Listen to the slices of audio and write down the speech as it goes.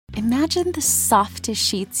Imagine the softest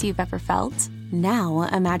sheets you've ever felt. Now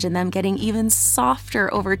imagine them getting even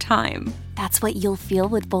softer over time. That's what you'll feel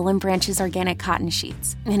with Boll & Branch's organic cotton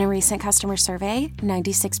sheets. In a recent customer survey,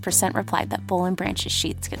 96% replied that Boll & Branch's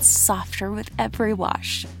sheets get softer with every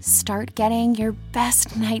wash. Start getting your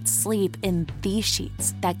best night's sleep in these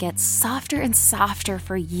sheets that get softer and softer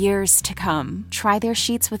for years to come. Try their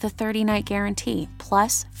sheets with a 30-night guarantee,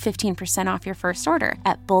 plus 15% off your first order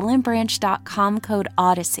at bollandbranch.com code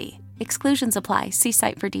Odyssey. Exclusions apply. See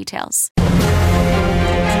site for details.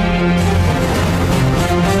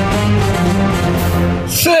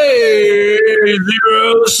 Phase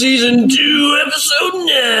Zero Season 2, Episode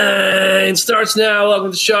 9 starts now. Welcome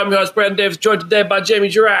to the show. I'm your host, Brandon Davis, joined today by Jamie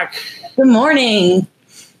Jirac. Good morning.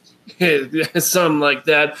 Something like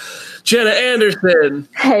that. Jenna Anderson.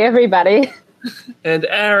 Hey, everybody. And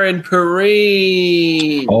Aaron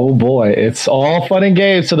Perrine. Oh boy, it's all fun and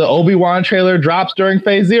games. So the Obi-Wan trailer drops during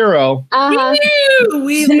Phase Zero. Bye,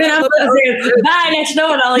 next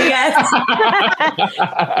door, all you guys.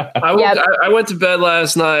 I went to bed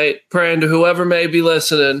last night praying to whoever may be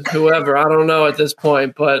listening, whoever, I don't know at this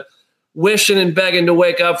point, but wishing and begging to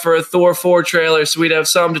wake up for a Thor 4 trailer so we'd have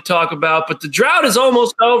something to talk about. But the drought is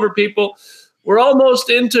almost over, people. We're almost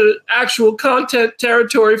into actual content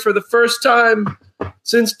territory for the first time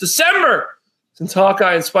since December, since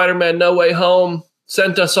Hawkeye and Spider-Man No Way Home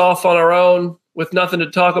sent us off on our own with nothing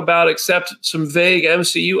to talk about except some vague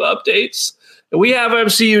MCU updates. And we have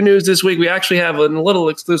MCU news this week. We actually have a little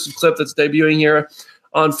exclusive clip that's debuting here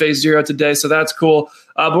on Phase Zero today, so that's cool.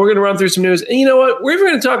 But we're going to run through some news. And you know what? We're even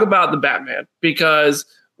going to talk about the Batman because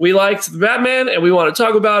we liked the Batman and we want to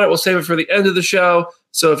talk about it. We'll save it for the end of the show.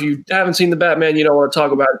 So if you haven't seen the Batman, you don't want to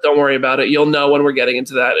talk about it, don't worry about it. You'll know when we're getting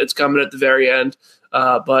into that. It's coming at the very end.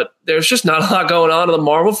 But there's just not a lot going on the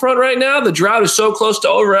Marvel front right now. The drought is so close to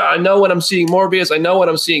over. I know when I'm seeing Morbius. I know when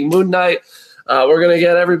I'm seeing Moon Knight. We're going to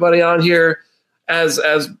get everybody on here as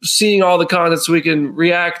seeing all the content so we can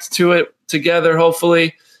react to it together,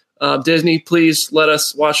 hopefully. Disney, please let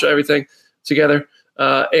us watch everything together.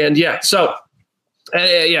 Anybody else?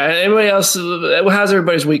 How's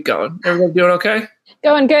everybody's week going? Everybody doing okay?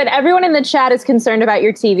 Going good. Everyone in the chat is concerned about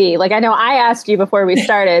your TV. Like, I know I asked you before we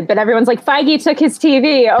started, but everyone's like, Feige took his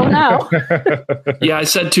TV. Oh, no. Yeah, I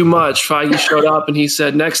said too much. Feige showed up and he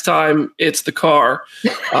said, next time it's the car.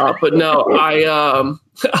 But no,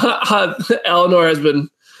 Eleanor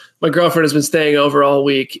my girlfriend has been staying over all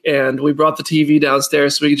week, and we brought the TV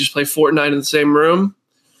downstairs so we could just play Fortnite in the same room.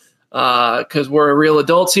 Because we're real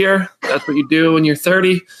adults here. That's what you do when you're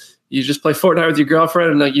 30. You just play Fortnite with your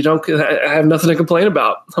girlfriend, and you don't have nothing to complain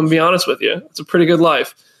about. I'm going to be honest with you. It's a pretty good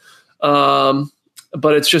life. But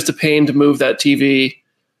it's just a pain to move that TV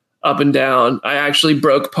up and down. I actually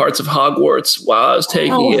broke parts of Hogwarts while I was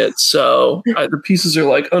taking it. So the pieces are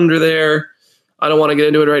like under there. I don't want to get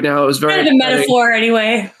into it right now. It was very kind of a metaphor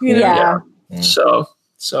anyway. You know? Yeah. So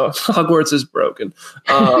Hogwarts is broken.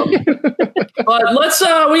 But let's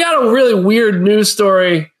we got a really weird news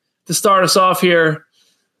story to start us off here.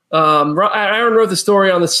 Aaron wrote the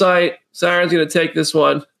story on the site, so Aaron's going to take this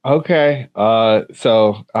one. Okay.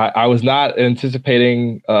 So I was not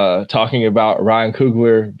anticipating talking about Ryan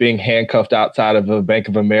Coogler being handcuffed outside of a Bank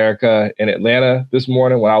of America in Atlanta this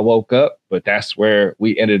morning when I woke up, but that's where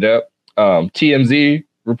we ended up. TMZ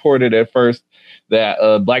reported at first that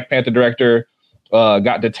Black Panther director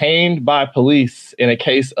got detained by police in a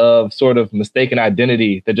case of sort of mistaken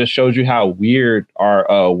identity that just shows you how weird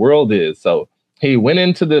our world is. So he went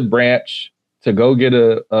into the branch to go get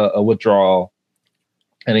a withdrawal,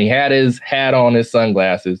 and he had his hat on, his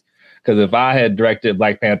sunglasses, because if I had directed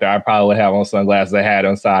Black Panther, I probably would have on sunglasses. I had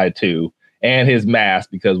on side too, and his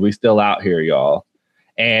mask because we still out here, y'all.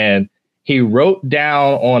 And he wrote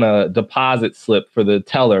down on a deposit slip for the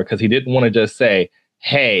teller because he didn't want to just say,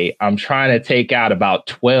 hey, I'm trying to take out about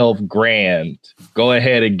 12 grand. Go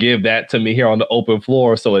ahead and give that to me here on the open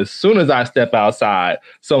floor. So as soon as I step outside,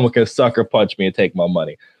 someone can sucker punch me and take my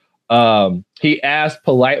money. He asked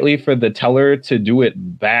politely for the teller to do it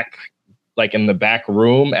back, like in the back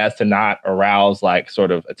room, as to not arouse like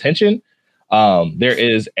sort of attention. I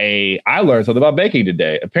learned something about banking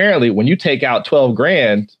today. Apparently, when you take out 12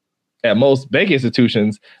 grand at most banking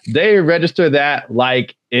institutions, they register that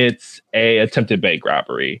like it's a attempted bank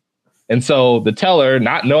robbery. And so the teller,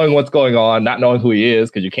 not knowing what's going on, not knowing who he is,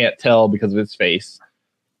 because you can't tell because of his face,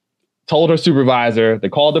 told her supervisor, they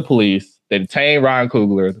called the police, they detained Ryan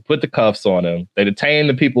Coogler, they put the cuffs on him, they detained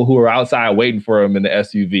the people who were outside waiting for him in the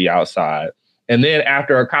SUV outside. And then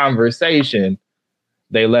after a conversation,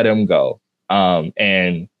 they let him go.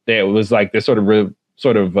 And it was like they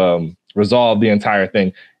resolved the entire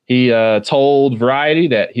thing. He told Variety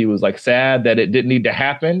that he was like sad that it didn't need to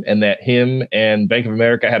happen, and that him and Bank of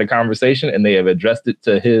America had a conversation, and they have addressed it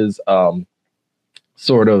to his to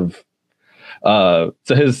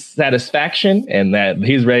his satisfaction, and that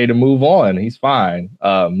he's ready to move on. He's fine.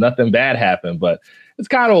 Nothing bad happened, but it's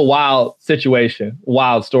kind of a wild situation,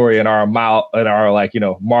 wild story in our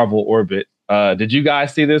Marvel orbit. Did you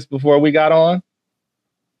guys see this before we got on?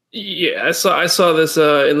 Yeah, I saw this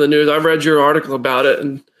in the news. I read your article about it,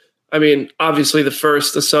 and I mean, obviously, the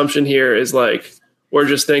first assumption here is like we're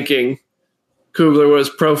just thinking Coogler was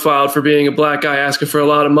profiled for being a black guy asking for a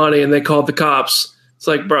lot of money, and they called the cops. It's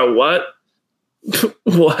like, bro, what?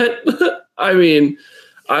 What? I mean,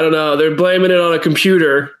 I don't know. They're blaming it on a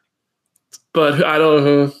computer, but I don't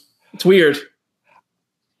know. It's weird.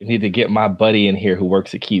 You need to get my buddy in here who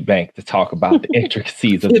works at Key Bank to talk about the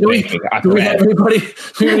intricacies of the banking. Do we have anybody?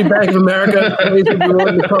 Bank of America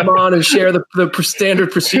willing to come on and share the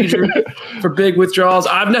standard procedure for big withdrawals?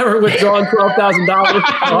 I've never withdrawn $12,000.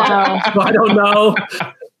 I don't know.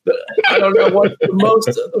 I don't know what the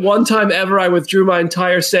most. One time ever, I withdrew my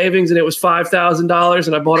entire savings and it was $5,000,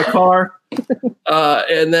 and I bought a car,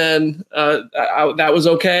 and then that was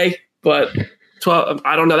okay. But 12,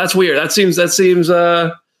 I don't know. That's weird. That seems.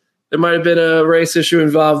 There might have been a race issue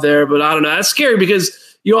involved there, but I don't know. That's scary because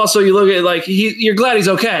you look at like you're glad he's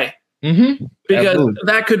okay, because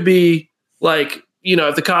that could be like, you know,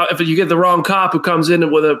 if you get the wrong cop who comes in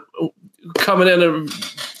coming in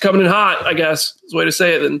hot, I guess is the way to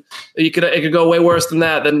say it, then it could go way worse than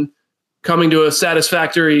that, than coming to a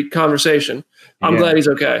satisfactory conversation. I'm glad he's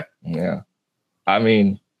okay. Yeah, I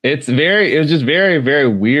mean, it was just very, very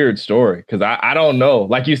weird story, because I don't know.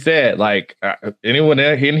 Like you said, like anyone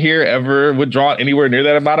in here ever withdrawn anywhere near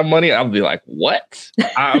that amount of money, I'll be like, what?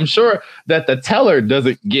 I'm sure that the teller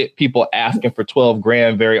doesn't get people asking for 12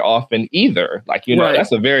 grand very often either. Like, you know, right.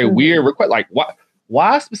 That's a very weird request. Like,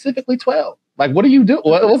 why specifically 12? Like, what do you do?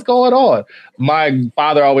 What's going on? My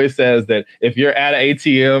father always says that if you're at an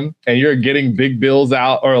ATM and you're getting big bills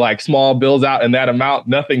out or like small bills out in that amount,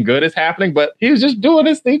 nothing good is happening. But he was just doing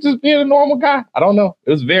this thing, just being a normal guy. I don't know.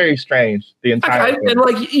 It was very strange. The entire thing. And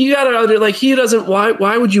like, you gotta like, he doesn't.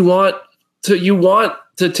 Why would you want to? You want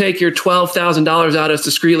to take your $12,000 out as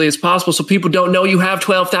discreetly as possible, so people don't know you have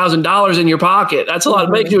 $12,000 in your pocket. That's a lot.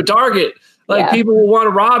 It makes you a target. Like, people will want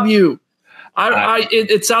to rob you.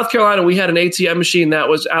 In South Carolina, we had an ATM machine that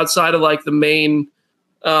was outside of like the main,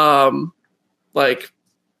 like,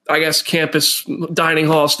 I guess, campus dining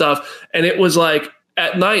hall stuff. And it was like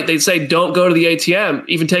at night, they'd say, don't go to the ATM,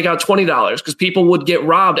 even take out $20, because people would get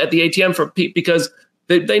robbed at the ATM because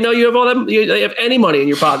they know you have all that. They have any money in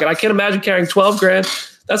your pocket. I can't imagine carrying 12 grand.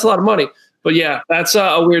 That's a lot of money. But yeah, that's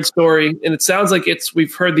a weird story. And it sounds like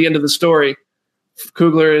we've heard the end of the story.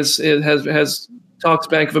 Coogler has talked to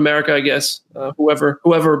Bank of America, I guess,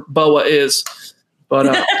 whoever BOA is, but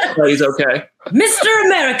he's okay. Mr.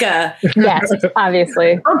 America. Yes,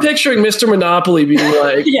 obviously. I'm picturing Mr. Monopoly being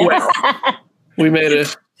like, well, we made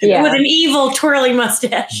it. Yeah. With an evil twirly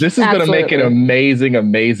mustache. This is going to make an amazing,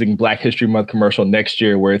 amazing Black History Month commercial next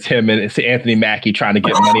year, where it's him and it's Anthony Mackie trying to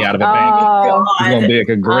get money out of a bank. It's going to be like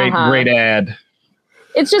a great ad.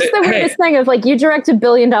 It's just the weirdest thing of like, you direct $1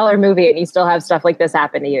 billion movie and you still have stuff like this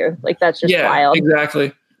happen to you. Like, that's just wild.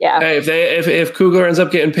 Exactly. Yeah. Hey, if Coogler ends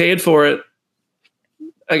up getting paid for it,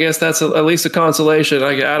 I guess that's at least a consolation.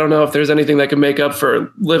 I don't know if there's anything that can make up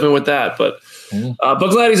for living with that, but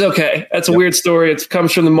glad he's okay. That's a weird story. It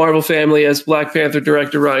comes from the Marvel family, as Black Panther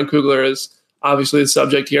director Ryan Coogler is obviously the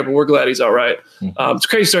subject here, but we're glad he's all right. It's a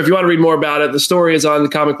crazy story. If you want to read more about it, the story is on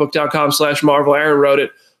thecomicbook.com/Marvel. Aaron wrote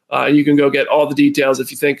it. You can go get all the details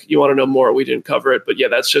if you think you want to know more. We didn't cover it, but yeah,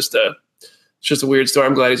 it's just a weird story.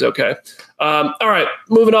 I'm glad he's okay. All right,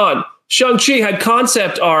 moving on. Shang-Chi had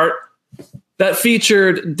concept art that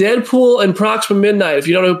featured Deadpool and Proxima Midnight. If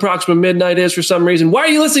you don't know who Proxima Midnight is for some reason, why are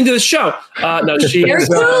you listening to this show? No, she is.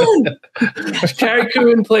 Carrie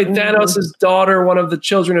Coon played Thanos' daughter, one of the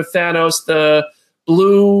children of Thanos, the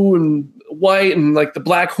blue and white and like the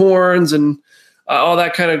black horns and all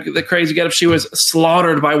that kind of the crazy getup. She was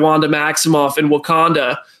slaughtered by Wanda Maximoff in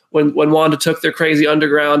Wakanda when Wanda took their crazy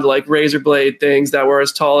underground like razor blade things that were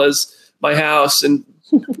as tall as my house and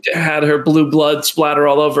had her blue blood splatter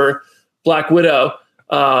all over Black Widow,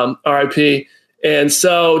 R.I.P. And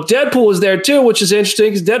so Deadpool was there too, which is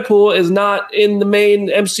interesting because Deadpool is not in the main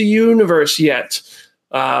MCU universe yet.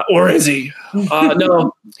 Or is he?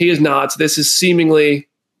 No, he is not. This is seemingly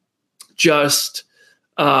just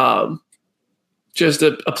a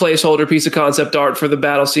placeholder piece of concept art for the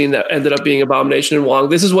battle scene that ended up being Abomination and Wong.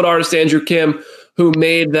 This is what artist Andrew Kim who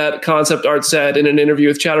made that concept art said in an interview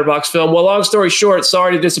with Chatterbox Film. Well, long story short,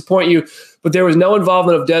 sorry to disappoint you, but there was no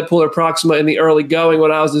involvement of Deadpool or Proxima in the early going.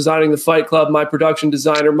 When I was designing the Fight Club, my production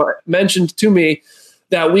designer mentioned to me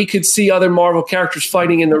that we could see other Marvel characters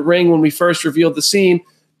fighting in the ring when we first revealed the scene.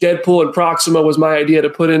 Deadpool and Proxima was my idea to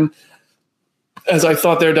put in, as I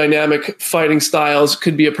thought their dynamic fighting styles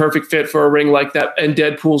could be a perfect fit for a ring like that. And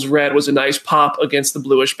Deadpool's red was a nice pop against the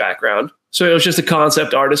bluish background. So it was just a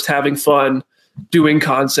concept artist having fun doing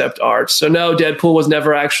concept art. So no, Deadpool was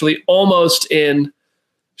never actually almost in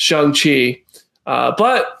Shang-Chi.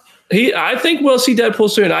 But I think we'll see Deadpool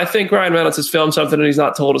soon. I think Ryan Reynolds has filmed something and he's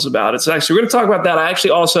not told us about it. So actually, we're going to talk about that. I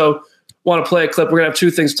actually also want to play a clip. We're going to have two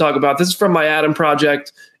things to talk about. This is from my Adam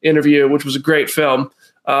Project interview, which was a great film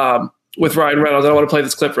with Ryan Reynolds. I want to play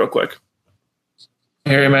this clip real quick.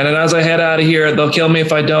 Here, man. And as I head out of here, they'll kill me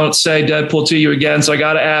if I don't say Deadpool to you again. So I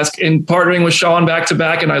got to ask, in partnering with Sean back to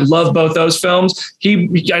back, and I love both those films.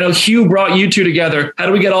 I know Hugh brought you two together. How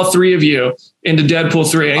do we get all three of you into Deadpool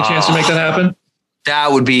 3? Any chance to make that happen?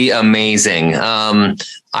 That would be amazing.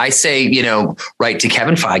 I say, write to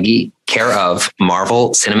Kevin Feige, care of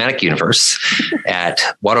Marvel Cinematic Universe at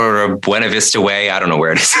Buena Vista Way. I don't know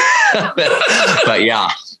where it is, but yeah,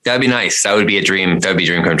 that'd be nice. That would be a dream. That would be a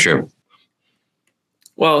dream come true.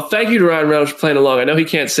 Well, thank you to Ryan Reynolds for playing along. I know he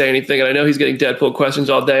can't say anything, and I know he's getting Deadpool questions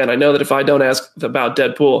all day, and I know that if I don't ask about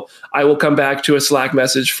Deadpool, I will come back to a Slack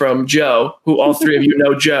message from Joe, who all three of you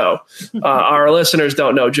know Joe. Our listeners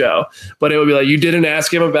don't know Joe, but it would be like, you didn't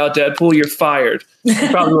ask him about Deadpool, you're fired. He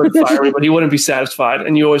probably wouldn't fire me, but he wouldn't be satisfied,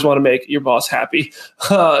 and you always want to make your boss happy,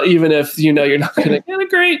 even if you know you're not going to get a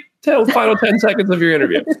great final 10 seconds of your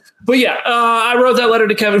interview. But yeah, I wrote that letter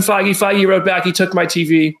to Kevin Feige. Feige wrote back, he took my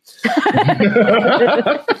TV.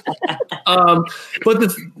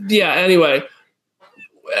 Anyway,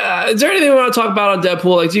 is there anything we want to talk about on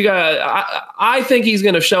Deadpool? Like, do you guys, I think he's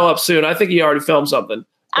going to show up soon. I think he already filmed something.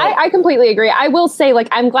 I completely agree. I will say,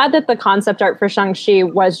 I'm glad that the concept art for Shang-Chi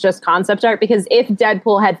was just concept art, because if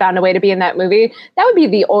Deadpool had found a way to be in that movie, that would be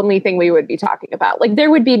the only thing we would be talking about. There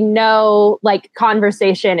would be no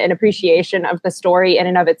conversation and appreciation of the story in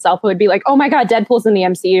and of itself. It would be like, oh my God, Deadpool's in the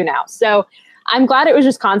MCU now. So I'm glad it was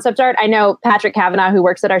just concept art. I know Patrick Kavanaugh, who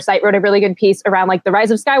works at our site, wrote a really good piece around the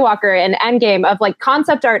Rise of Skywalker and Endgame of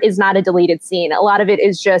concept art is not a deleted scene. A lot of it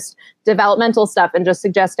is just developmental stuff and just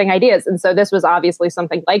suggesting ideas. And so this was obviously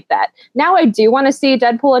something like that. Now I do want to see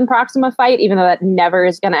Deadpool and Proxima fight, even though that never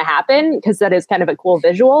is going to happen, because that is kind of a cool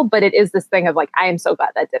visual. But it is this thing of I am so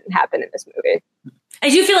glad that didn't happen in this movie. I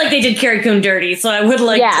do feel like they did Carrie Coon dirty, so I would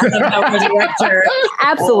like to somehow resurrect her.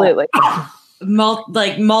 Absolutely.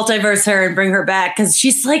 Multiverse her and bring her back, because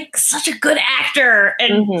she's such a good actor,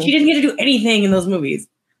 and she didn't get to do anything in those movies.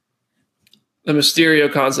 The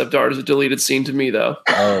Mysterio concept art is a deleted scene to me, though.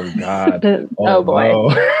 Oh God! Oh boy!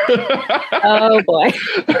 No. Oh boy!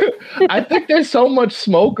 I think there's so much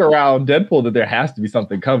smoke around Deadpool that there has to be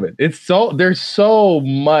something coming. There's so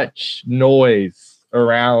much noise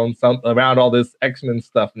around all this X-Men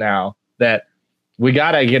stuff now that we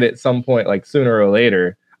gotta get it some point, sooner or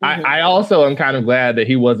later. I also am kind of glad that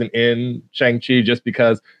he wasn't in Shang-Chi, just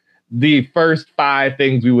because the first 5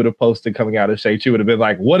 things we would have posted coming out of Shang-Chi would have been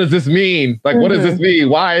what does this mean? What does this mean?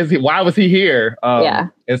 Why was he here?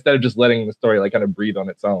 Instead of just letting the story kind of breathe on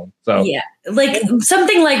its own. So yeah,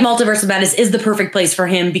 something like Multiverse of Madness is the perfect place for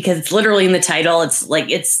him, because it's literally in the title. It's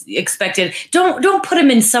it's expected. Don't put him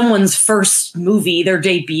in someone's first movie, their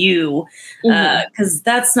debut, because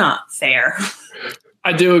that's not fair.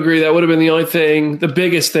 I do agree. That would have been the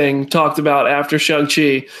biggest thing talked about after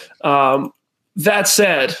Shang-Chi. That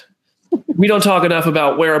said, we don't talk enough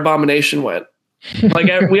about where Abomination went.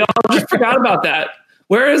 We all just forgot about that.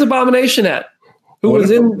 Where is Abomination at? Who was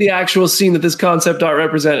in the actual scene that this concept art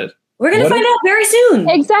represented? We're going to find out very soon.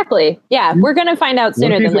 Exactly. Yeah, we're going to find out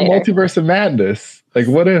sooner than later. Multiverse of Madness.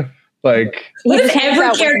 What if? What if every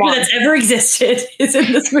character that's ever existed is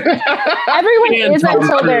in this movie? Everyone is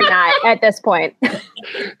until they're not at this point.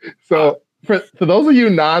 So for those of you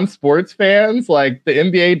non-sports fans, the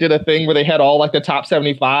NBA did a thing where they had all the top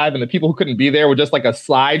 75, and the people who couldn't be there were just a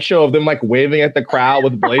slideshow of them waving at the crowd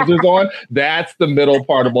with blazers on. That's the middle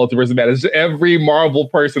part of Multiverse of Madness. Every Marvel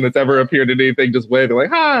person that's ever appeared in anything just waving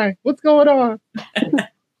hi, what's going on?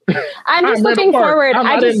 I'm just looking forward. I'm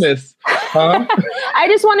not in this. Huh? I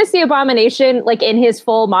just want to see Abomination in his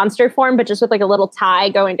full monster form, but just with a little tie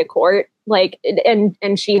going to court,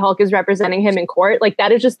 and She-Hulk is representing him in court.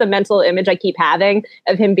 That is just the mental image I keep having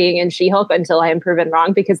of him being in She-Hulk until I am proven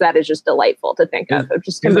wrong, because that is just delightful to think of.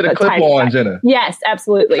 Just is it a clip-on, Jenna? Yes,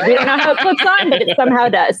 absolutely. We don't know how it clips on, but it somehow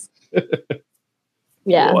does.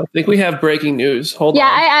 Yeah. Well, I think we have breaking news. Hold on. Yeah,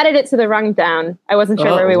 I added it to the rundown. I wasn't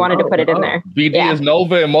sure where we wanted to put it in there. BD is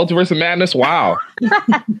Nova and Multiverse of Madness. Wow.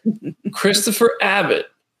 Christopher Abbott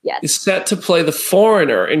Yes. is set to play the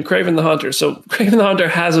Foreigner in Kraven the Hunter. So Kraven the Hunter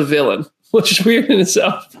has a villain, which is weird in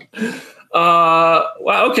itself.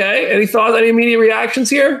 Wow, okay. Any thoughts, any immediate reactions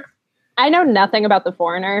here? I know nothing about the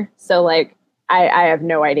Foreigner, so like I have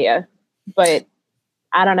no idea. But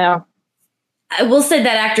I don't know. I will say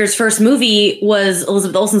that actor's first movie was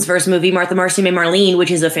Elizabeth Olsen's first movie, Martha Marcy May Marlene, which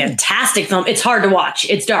is a fantastic film. It's hard to watch.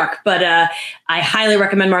 It's dark, but I highly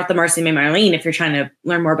recommend Martha Marcy May Marlene if you're trying to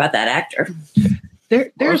learn more about that actor.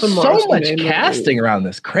 There's so much casting around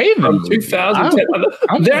this Kraven movie.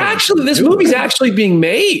 2010. This movie's actually being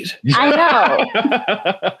made. I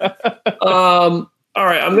know. All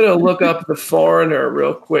right, I'm going to look up The Foreigner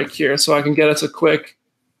real quick here so I can get us a quick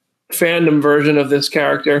fandom version of this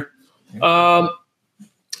character.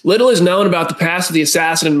 Little is known about the past of the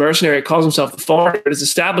assassin and mercenary who calls himself the Foreigner. It is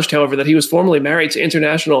established, however, that he was formerly married to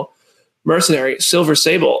international mercenary Silver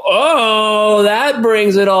Sable. Oh, that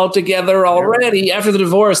brings it all together already. After the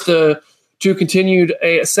divorce, the two continued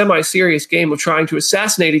a semi-serious game of trying to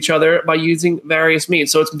assassinate each other by using various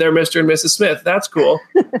means. So it's their Mr. and Mrs. Smith. That's cool.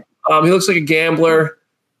 He looks like a gambler.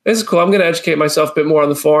 This is cool. I'm going to educate myself a bit more on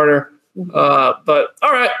the Foreigner. But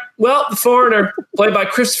all right. Well, the Foreigner, played by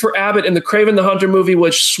Christopher Abbott in the Kraven the Hunter movie,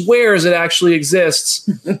 which swears it actually exists.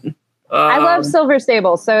 I love Silver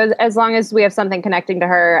Sable, so as long as we have something connecting to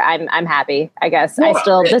her, I'm happy. I guess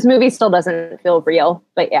this movie still doesn't feel real,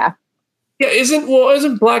 but yeah. Yeah,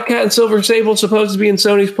 isn't Black Cat and Silver Sable supposed to be in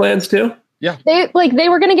Sony's plans too? Yeah, they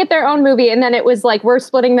were going to get their own movie, and then it was like we're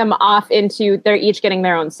splitting them off into they're each getting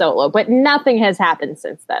their own solo, but nothing has happened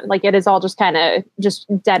since then. Like it is all just kind of just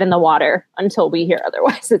dead in the water until we hear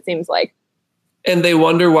otherwise. It seems like, and they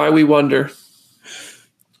wonder why we wonder.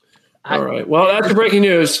 All right. Well, that's the breaking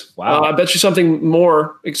news. Wow. I bet you something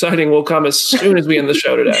more exciting will come as soon as we end the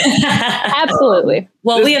show today. Absolutely.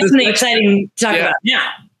 Well, we have something exciting to talk about now,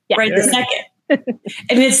 this second.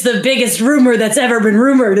 And it's the biggest rumor that's ever been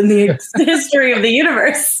rumored in the history of the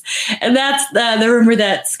universe. And that's the rumor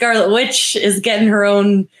that Scarlet Witch is getting her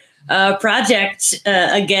own project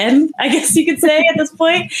again, I guess you could say at this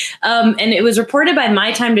point. And it was reported by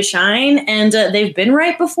My Time to Shine, and they've been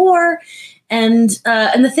right before. And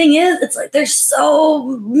the thing is, it's like there's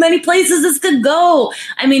so many places this could go.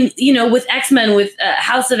 I mean, with X-Men, with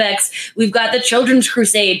House of X, we've got the Children's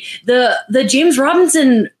Crusade, the James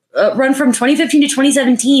Robinson run from 2015 to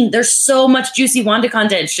 2017. There's so much juicy Wanda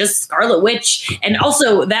content. It's just Scarlet Witch. And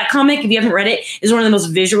also that comic, if you haven't read it, is one of the most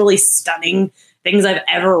visually stunning things I've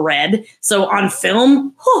ever read. So on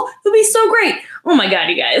film, it would be so great. Oh my God,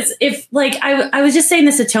 you guys. If I was just saying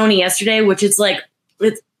this to Tony yesterday, which is like,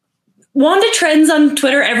 it's Wanda trends on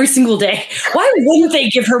Twitter every single day. Why wouldn't they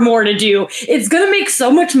give her more to do? It's going to make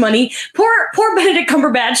so much money. Poor Benedict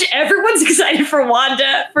Cumberbatch. Everyone's excited for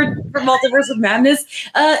Wanda for Multiverse of Madness.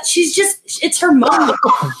 It's her moment.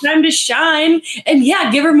 Time to shine. And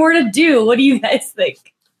yeah, give her more to do. What do you guys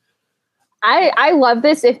think? I love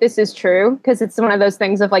this if this is true, because it's one of those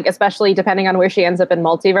things of like, especially depending on where she ends up in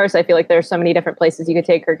multiverse, I feel like there's so many different places you could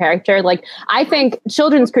take her character. Like, I think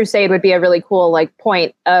Children's Crusade would be a really cool like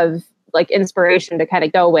point of like inspiration to kind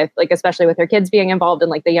of go with, like, especially with her kids being involved in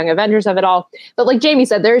like the Young Avengers of it all. But like Jamie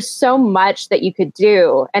said, there's so much that you could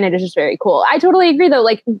do, and it is just very cool. I totally agree though.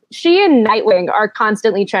 Like, she and Nightwing are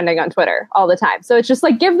constantly trending on Twitter all the time. So it's just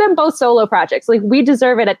like, give them both solo projects. Like, we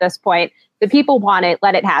deserve it at this point. The people want it.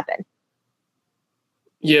 Let it happen.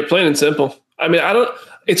 Yeah, plain and simple. I mean,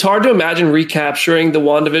 it's hard to imagine recapturing the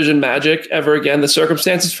WandaVision magic ever again. The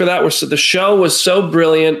circumstances for that the show was so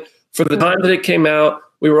brilliant for the time that it came out.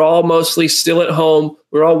 We were all mostly still at home.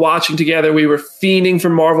 We were all watching together. We were fiending for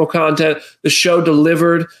Marvel content. The show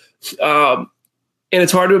delivered. And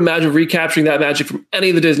it's hard to imagine recapturing that magic from any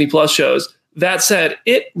of the Disney Plus shows. That said,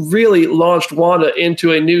 it really launched Wanda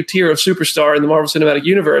into a new tier of superstar in the Marvel Cinematic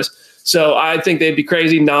Universe. So I think they'd be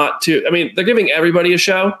crazy not to. I mean, they're giving everybody a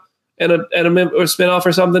show and a spinoff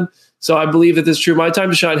or something. So I believe that this is true. My Time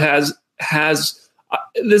to Shine has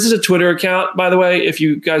this is a Twitter account, by the way, if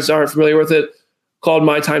you guys aren't familiar with it, called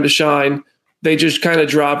My Time to Shine. They just kind of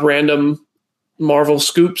drop random Marvel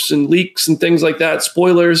scoops and leaks and things like that,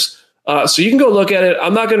 spoilers. So you can go look at it.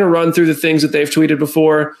 I'm not going to run through the things that they've tweeted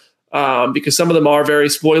before because some of them are very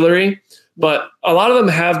spoilery, but a lot of them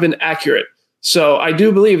have been accurate. So I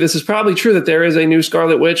do believe this is probably true that there is a new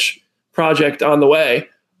Scarlet Witch project on the way.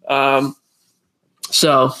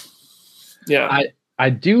 So, yeah. I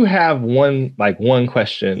do have one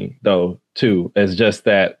question though, too, is just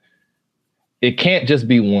that it can't just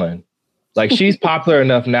be one. Like she's popular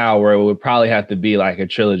enough now where it would probably have to be like a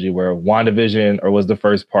trilogy where WandaVision or was the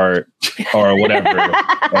first part or whatever.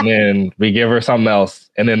 And then we give her something else.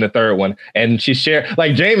 And then the third one. And she shared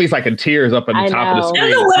like Jamie's like in tears up at the top of the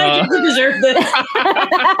screen. I deserve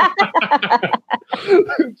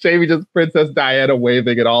this. Jamie just Princess Diana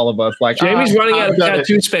waving at all of us. Like Jamie's running out of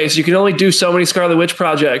tattoo space. You can only do so many Scarlet Witch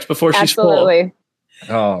projects before she's full.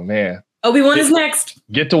 Oh man. Obi-Wan is next.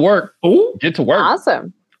 Get to work. Ooh. Get to work.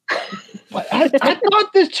 Awesome. I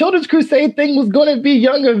thought this Children's Crusade thing was going to be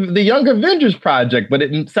the Young Avengers project, but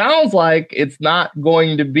it sounds like it's not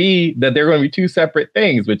going to be, that they're going to be two separate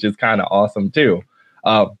things, which is kind of awesome too.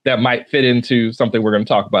 That might fit into something we're going to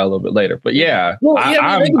talk about a little bit later. But yeah,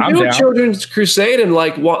 I'm down. Children's Crusade and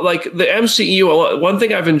like the MCU. One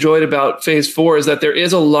thing I've enjoyed about Phase 4 is that there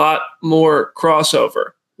is a lot more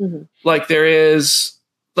crossover. Mm-hmm. Like there's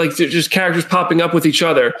just characters popping up with each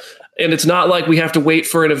other. And it's not like we have to wait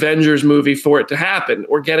for an Avengers movie for it to happen.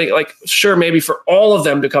 We're getting sure, maybe for all of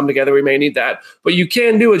them to come together, we may need that. But you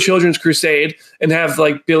can do a Children's Crusade and have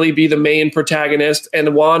like Billy be the main protagonist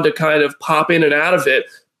and Wanda kind of pop in and out of it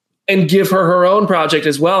and give her own project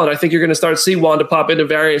as well. And I think you're going to start to see Wanda pop into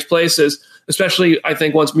various places, especially I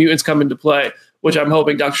think once mutants come into play, which I'm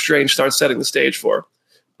hoping Doctor Strange starts setting the stage for.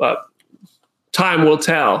 But time will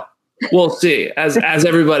tell. We'll see. As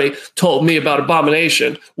everybody told me about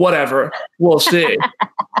Abomination, whatever. We'll see.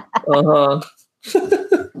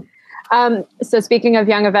 So speaking of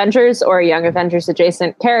Young Avengers or Young Avengers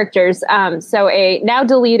adjacent characters, so a now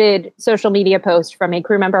deleted social media post from a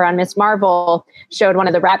crew member on Miss Marvel showed one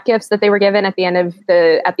of the wrap gifts that they were given at the end of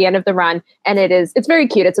the run, and it's very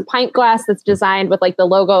cute. It's a pint glass that's designed with like the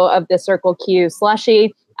logo of the Circle Q slushie.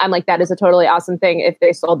 I'm like, that is a totally awesome thing. If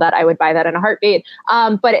they sold that, I would buy that in a heartbeat.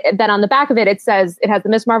 But then on the back of it, it has the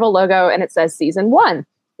Miss Marvel logo and it says season 1.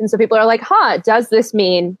 And so people are like, does this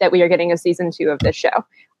mean that we are getting a season 2 of this show?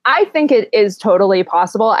 I think it is totally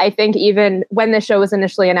possible. I think even when the show was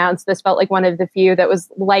initially announced, this felt like one of the few that was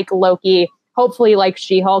like Loki, hopefully like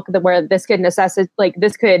She-Hulk, where this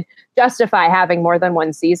could justify having more than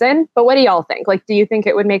one season. But what do y'all think? Like, do you think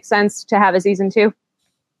it would make sense to have a season 2?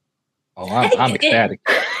 Oh, I'm ecstatic.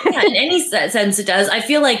 Yeah, in any sense, it does. I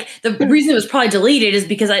feel like the reason it was probably deleted is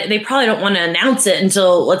because they probably don't want to announce it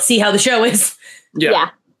until let's see how the show is. Yeah.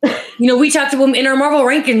 We talked about in our Marvel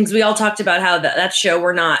rankings, we all talked about how that show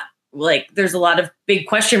we're not like, there's a lot of big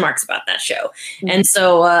question marks about that show. Mm-hmm. And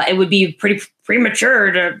so it would be pretty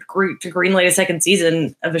premature to greenlight a second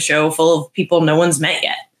season of a show full of people no one's met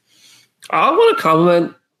yet. I want to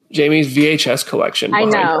compliment Jamie's VHS collection. I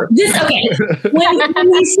know. Okay.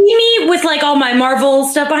 When you see me with like all my Marvel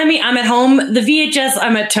stuff behind me, I'm at home. The VHS,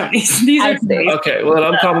 I'm at Tony's. These are okay. Well,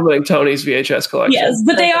 I'm complimenting Tony's VHS collection. Yes,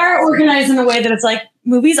 but they are organized in a way that it's like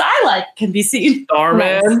movies I like can be seen.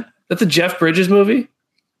 Starman. Nice. That's a Jeff Bridges movie.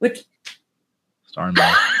 Which Starman?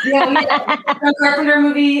 Yeah, Carpenter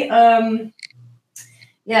movie.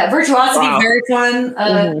 Virtuosity, wow. Very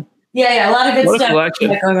fun. Yeah, a lot of good what stuff.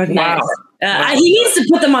 Collection. Wow. He needs to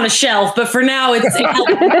put them on a shelf, but for now, it's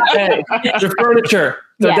hey, the furniture,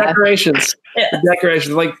 the decorations, yeah. The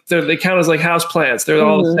decorations, like they count as like house plants. They're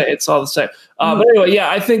all the same. It's all the same. But anyway,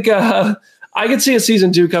 I think I could see a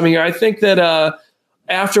season 2 coming here. I think that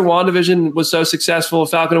after WandaVision was so successful,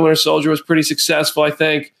 Falcon and Winter Soldier was pretty successful. I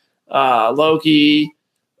think Loki.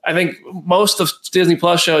 I think most of Disney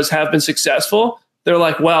Plus shows have been successful. They're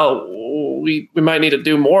like, well, we might need to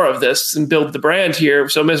do more of this and build the brand here.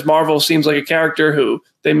 So Ms. Marvel seems like a character who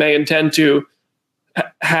they may intend to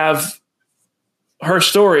have her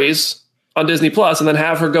stories on Disney Plus and then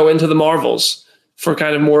have her go into the Marvels for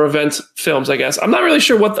kind of more event films, I guess. I'm not really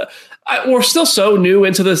sure we're still so new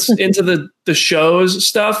into this, into the shows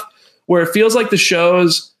stuff where it feels like the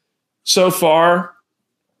shows so far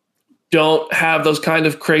don't have those kind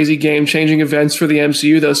of crazy game-changing events for the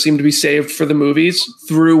MCU. Those seem to be saved for the movies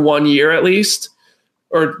through 1 year at least.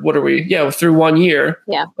 Or what are we? Yeah, through 1 year.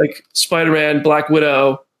 Yeah. Like Spider-Man, Black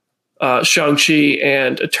Widow, Shang-Chi,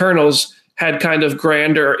 and Eternals had kind of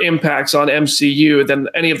grander impacts on MCU than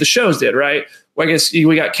any of the shows did, right? Well, I guess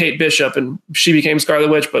we got Kate Bishop and she became Scarlet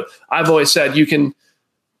Witch, but I've always said you can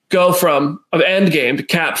go from Endgame to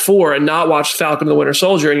Cap 4 and not watch Falcon and the Winter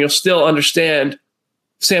Soldier and you'll still understand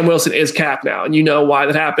Sam Wilson is Cap now, and you know why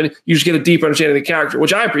that happened. You just get a deeper understanding of the character,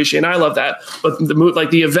 which I appreciate, and I love that. But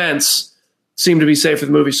the events seem to be safe for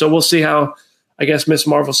the movie, so we'll see how, I guess, Miss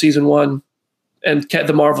Marvel season 1 and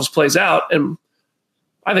the Marvels plays out, and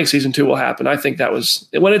I think season 2 will happen. I think that was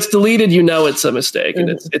when it's deleted, it's a mistake, and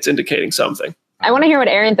it's indicating something. I want to hear what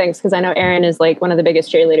Aaron thinks because I know Aaron is like one of the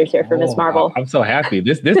biggest cheerleaders here for Miss Marvel. I'm so happy.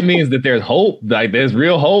 This means that there's hope. Like there's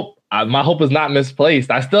real hope. my hope is not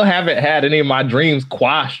misplaced. I still haven't had any of my dreams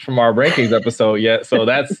quashed from our rankings episode yet. So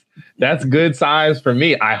that's good signs for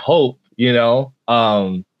me. I hope,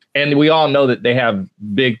 and we all know that they have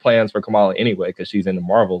big plans for Kamala anyway, because she's in the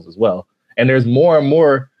Marvels as well. And there's more and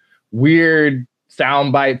more weird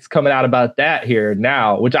sound bites coming out about that here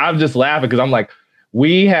now, which I'm just laughing because I'm like,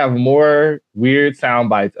 we have more weird sound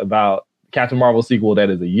bites about Captain Marvel sequel that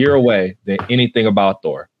is a year away than anything about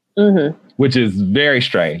Thor, which is very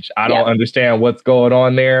strange. I don't understand what's going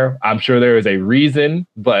on there. I'm sure there is a reason,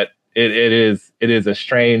 but it is a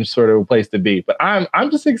strange sort of place to be. But I'm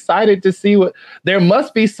just excited to see there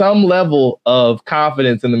must be some level of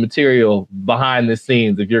confidence in the material behind the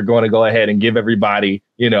scenes if you're going to go ahead and give everybody,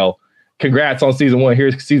 congrats on season 1.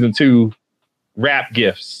 Here's season 2 wrap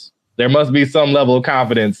gifts. There must be some level of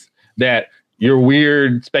confidence that your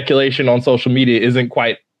weird speculation on social media isn't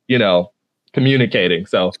quite, communicating.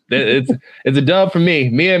 So it's a dub for me.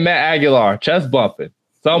 Me and Matt Aguilar chest bumping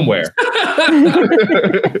somewhere.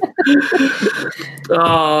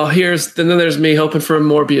 Oh, then there's me hoping for a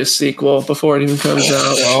Morbius sequel before it even comes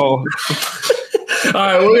out. Oh. All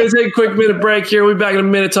right, we're going to take a quick minute break here. We'll be back in a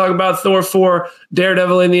minute talking about Thor 4,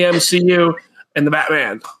 Daredevil in the MCU, and the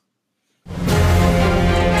Batman.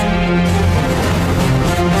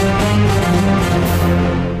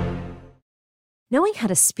 Knowing how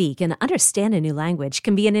to speak and understand a new language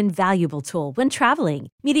can be an invaluable tool when traveling,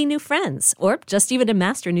 meeting new friends, or just even to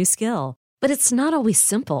master a new skill. But it's not always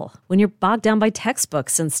simple when you're bogged down by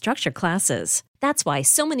textbooks and structured classes. That's why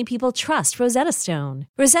so many people trust Rosetta Stone.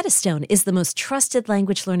 Rosetta Stone is the most trusted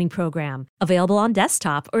language learning program, available on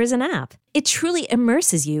desktop or as an app. It truly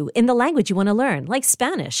immerses you in the language you want to learn, like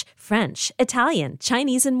Spanish, French, Italian,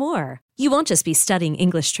 Chinese, and more. You won't just be studying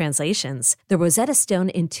English translations. The Rosetta Stone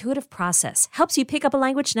intuitive process helps you pick up a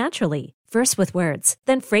language naturally, first with words,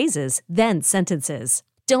 then phrases, then sentences.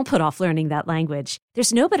 Don't put off learning that language.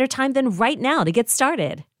 There's no better time than right now to get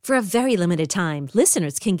started. For a very limited time,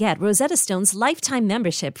 listeners can get Rosetta Stone's lifetime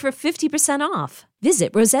membership for 50% off.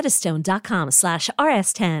 Visit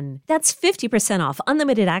rosettastone.com/rs10. That's 50% off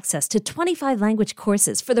unlimited access to 25 language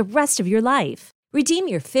courses for the rest of your life. Redeem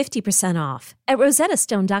your 50% off at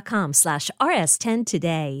rosettastone.com/rs10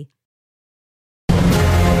 today.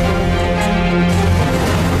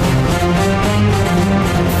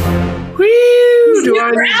 Whee! The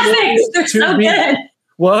graphics, they're so good.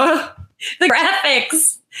 What? The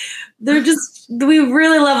graphics. We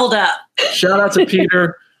really leveled up. Shout out to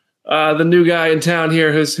Peter, the new guy in town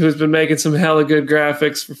here who's been making some hella good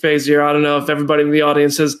graphics for Phase Zero. I don't know if everybody in the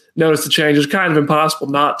audience has noticed the change. It's kind of impossible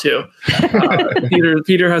not to.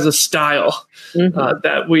 Peter has a style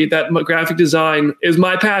that graphic design is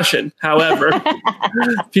my passion. However,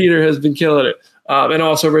 Peter has been killing it. And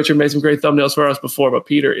also Richard made some great thumbnails for us before, but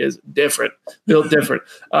Peter is different, built different.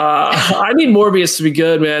 I need Morbius to be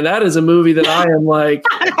good, man. That is a movie that I am like,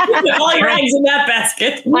 all your eggs in that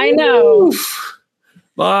basket. I know. Oof.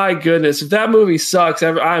 My goodness, if that movie sucks,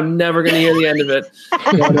 I'm never going to hear the end of it.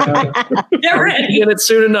 Get ready. Get it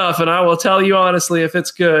soon enough, and I will tell you honestly if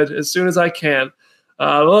it's good as soon as I can.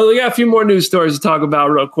 Well, we got a few more news stories to talk about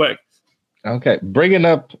real quick. Okay, bringing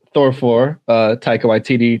up Thor 4, Taika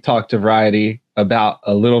Waititi talked to Variety about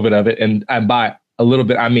a little bit of it, and by a little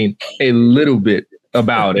bit, I mean a little bit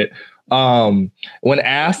about it. When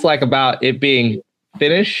asked about it being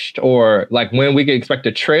finished or when we can expect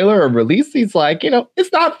a trailer or release, he's like,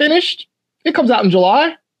 it's not finished. It comes out in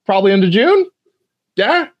July, probably into June.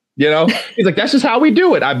 Yeah, he's like, that's just how we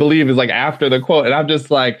do it, I believe is after the quote. And I'm just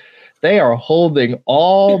like, they are holding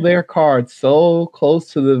all their cards so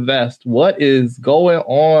close to the vest. What is going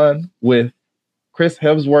on with Chris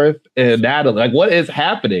Hemsworth and Natalie? What is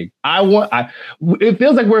happening? It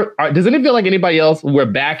feels like doesn't it feel like anybody else? We're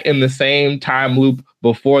back in the same time loop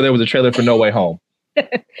before there was a trailer for No Way Home.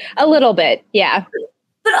 A little bit, yeah.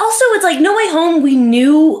 But also, it's No Way Home. We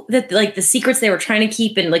knew that the secrets they were trying to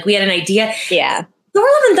keep, and we had an idea. Yeah. Thor: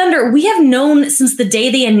 Love and Thunder, we have known since the day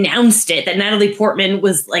they announced it that Natalie Portman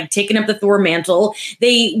was taking up the Thor mantle.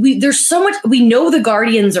 There's so much. We know the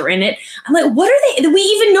Guardians are in it. I'm like, what are they? We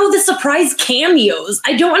even know the surprise cameos.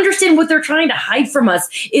 I don't understand what they're trying to hide from us.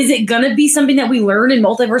 Is it gonna be something that we learn in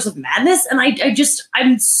Multiverse of Madness? And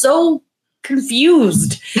I'm so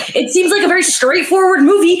confused. It seems like a very straightforward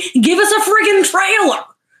movie. Give us a friggin' trailer.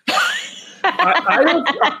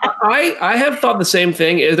 I have thought the same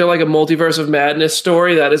thing. Is there a Multiverse of Madness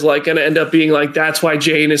story that is going to end up being that's why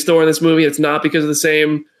Jane is Thor in this movie? It's not because of the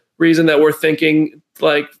same reason that we're thinking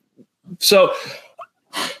so.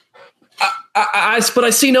 But I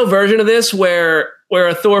see no version of this where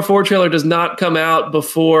a Thor 4 trailer does not come out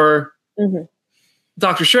before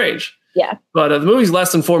Doctor Strange. Yeah. But the movie's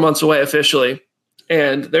less than 4 months away officially,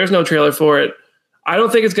 and there's no trailer for it. I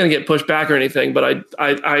don't think it's going to get pushed back or anything, but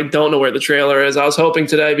I don't know where the trailer is. I was hoping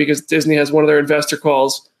today, because Disney has one of their investor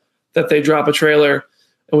calls, that they drop a trailer,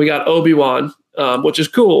 and we got Obi-Wan, which is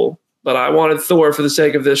cool. But I wanted Thor for the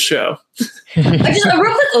sake of this show. Just a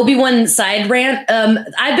real quick Obi-Wan side rant.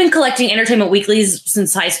 I've been collecting Entertainment Weeklies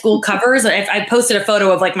since high school covers. I posted a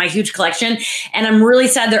photo of like my huge collection, and I'm really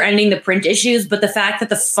sad they're ending the print issues. But the fact that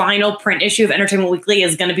the final print issue of Entertainment Weekly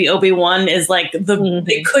is going to be Obi-Wan is like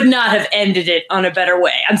they could not have ended it on a better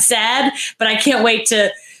way. I'm sad, but I can't wait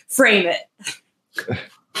to frame it.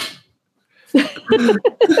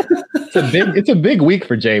 It's a big week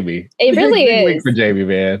for Jamie. It really is. Big week for Jamie,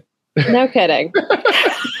 man. No kidding.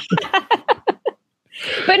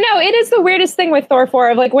 But no, it is the weirdest thing with Thor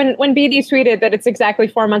 4 of like when BD tweeted that it's exactly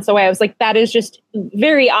 4 months away. I was like, that is just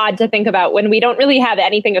very odd to think about when we don't really have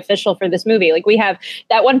anything official for this movie. Like we have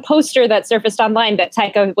that one poster that surfaced online that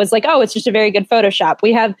Taika was like, oh, it's just a very good Photoshop.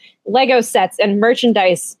 We have Lego sets and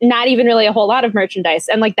merchandise, not even really a whole lot of merchandise.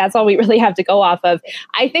 And like, that's all we really have to go off of.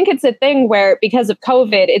 I think it's a thing where because of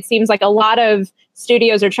COVID, it seems like a lot of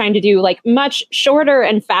studios are trying to do like much shorter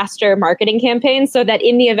and faster marketing campaigns so that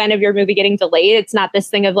in the event of your movie getting delayed, it's not this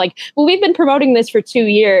thing of like, well, we've been promoting this for 2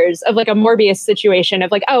 years of like a Morbius situation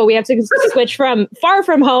of like, oh, we have to switch from Far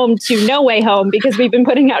From Home to No Way Home because we've been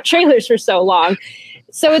putting out trailers for so long.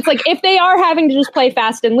 So it's like, if they are having to just play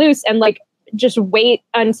fast and loose and like just wait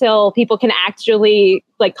until people can actually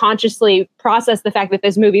like consciously process the fact that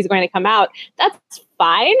this movie is going to come out, that's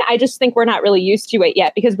fine. I just think we're not really used to it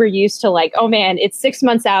yet because we're used to like, oh man, it's 6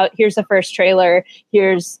 months out. Here's the first trailer.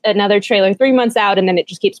 Here's another trailer 3 months out. And then it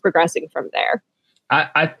just keeps progressing from there.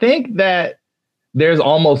 I think that there's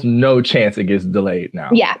almost no chance it gets delayed now.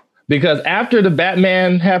 Yeah. Because after the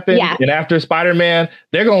Batman happened and after Spider-Man,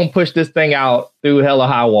 they're going to push this thing out through hell or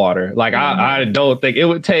high water. Like, I don't think it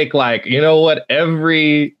would take like, you know what?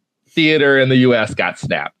 Every theater in the US got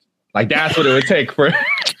snapped. Like, that's what it would take for it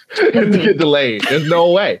to get delayed. There's no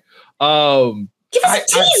way. Give us a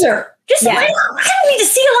teaser. I don't need to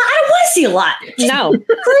see a lot. I don't want to see a lot. No. Prove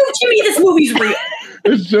to me this movie's real.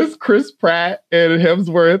 It's just Chris Pratt and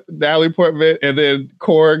Hemsworth, Natalie Portman, and then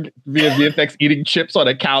Korg via VFX eating chips on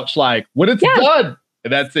a couch like, when it's done.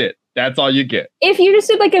 And that's it. That's all you get. If you just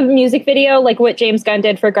did like a music video, like what James Gunn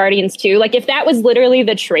did for Guardians 2, like if that was literally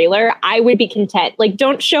the trailer, I would be content. Like,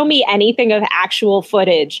 don't show me anything of actual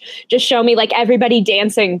footage. Just show me like everybody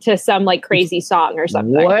dancing to some like crazy song or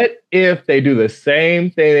something. What if they do the same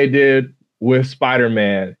thing they did with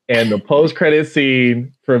Spider-Man and the post-credit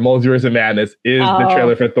scene for Multiverse of Madness is the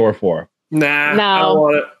trailer for Thor 4? Nah, I don't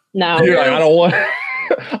want it. No. You're like, I don't want it.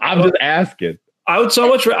 I'm just asking. I would so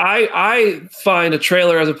much. I find a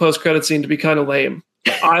trailer as a post-credit scene to be kind of lame.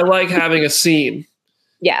 I like having a scene.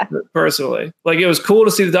 Yeah. Personally. Like, it was cool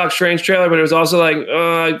to see the Doctor Strange trailer, but it was also like,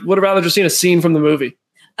 I would have rather just seen a scene from the movie.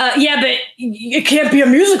 Yeah, but it can't be a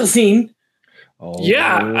musical scene. Oh.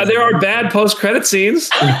 Yeah, there are bad post-credit scenes.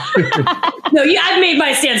 No, I've made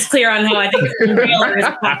my stance clear on how I think the trailer is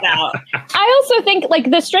popped out. I also think like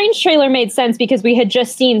the Strange trailer made sense because we had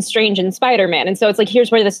just seen Strange and Spider-Man. And so it's like, here's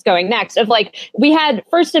where this is going next. Of like, we had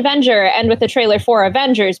first Avenger and with the trailer for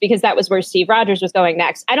Avengers because that was where Steve Rogers was going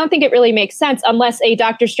next. I don't think it really makes sense unless a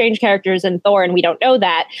Doctor Strange character is in Thor and we don't know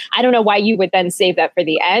that. I don't know why you would then save that for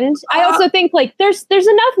the end. I also think like there's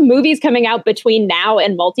enough movies coming out between now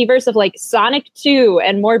and Multiverse of like Sonic 2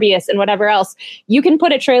 and Morbius and whatever else. You can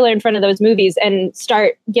put a trailer in front of those movies and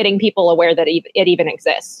start getting people aware that it even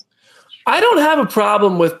exists. I don't have a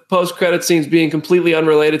problem with post-credit scenes being completely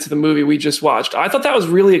unrelated to the movie we just watched. I thought that was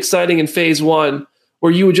really exciting in phase 1,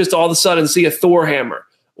 where you would just all of a sudden see a Thor hammer,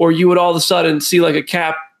 or you would all of a sudden see like a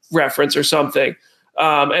Cap reference or something.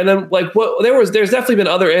 And then like there's definitely been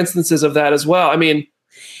other instances of that as well. I mean,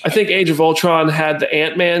 I think Age of Ultron had the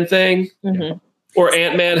Ant-Man thing. Mm-hmm. Or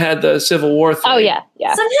Ant-Man had the Civil War thing. Oh yeah.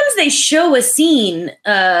 Sometimes they show a scene,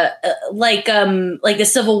 like the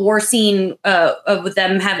Civil War scene, with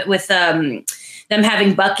them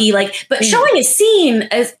having Bucky. But showing a scene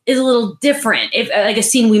is a little different. If like a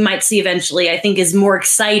scene we might see eventually, I think is more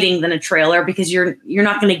exciting than a trailer because you're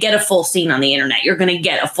not going to get a full scene on the internet. You're going to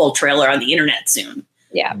get a full trailer on the internet soon.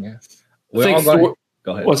 Yeah. Go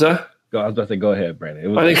ahead. What's that? I was about to say, go ahead,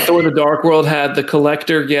 Brandon. I think Thor: The Dark World had the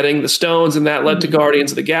Collector getting the stones, and that led to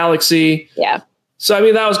Guardians of the Galaxy. Yeah. So, I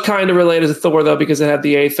mean, that was kind of related to Thor, though, because it had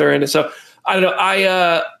the Aether in it. So, I don't know.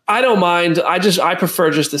 I don't mind. I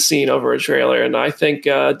prefer just the scene over a trailer. And I think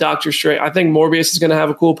Doctor Strange, I think Morbius is going to have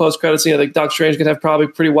a cool post-credit scene. I think Doctor Strange is going to have probably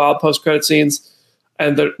pretty wild post-credit scenes.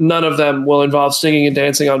 And none of them will involve singing and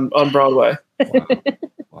dancing on Broadway.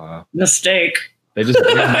 Wow. Mistake. They just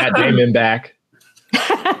bring Matt Damon back.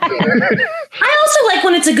 I also like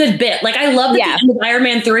when it's a good bit. Like, I love that at the end of Iron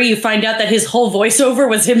Man 3, you find out that his whole voiceover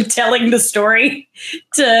was him telling the story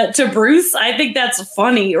to Bruce. I think that's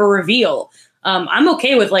funny, or reveal. I'm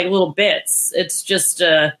okay with like little bits. It's just,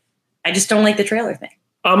 I just don't like the trailer thing.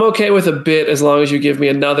 I'm okay with a bit as long as you give me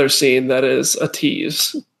another scene that is a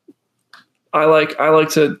tease. I like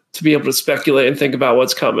to be able to speculate and think about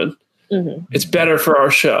what's coming. Mm-hmm. It's better for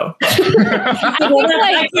our show.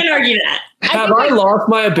 I can't argue that. Have I lost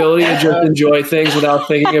my ability to just enjoy things without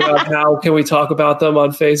thinking about how can we talk about them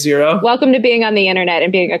on Phase Zero? Welcome to being on the internet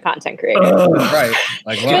and being a content creator. Right.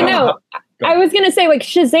 Like, wow. But no, I was going to say, like,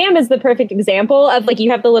 Shazam is the perfect example of, like, you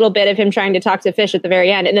have the little bit of him trying to talk to Fish at the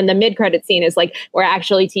very end. And then the mid-credit scene is, like, we're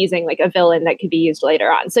actually teasing, like, a villain that could be used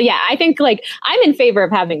later on. So, yeah, I think, like, I'm in favor of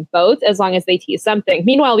having both as long as they tease something.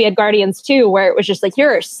 Meanwhile, we had Guardians 2, where it was just, like, here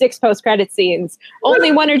are 6 post-credit scenes.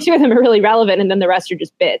 Only 1 or 2 of them are really relevant, and then the rest are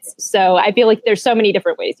just bits. So I feel like there's so many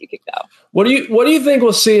different ways you could go. What do you think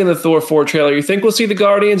we'll see in the Thor 4 trailer? You think we'll see the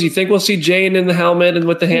Guardians? You think we'll see Jane in the helmet and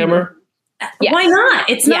with the hammer? Yes. Why not?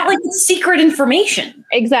 It's not like it's secret information.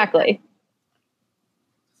 Exactly.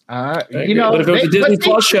 But if it was a Disney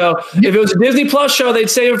Plus show, they'd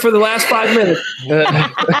save it for the last 5 minutes.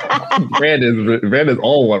 Brandon's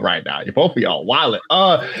on one right now. You both of y'all wildin'.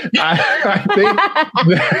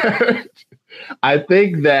 I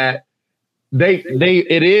think that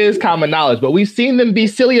it is common knowledge, but we've seen them be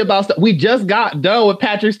silly about stuff. We just got done with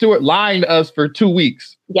Patrick Stewart lying to us for 2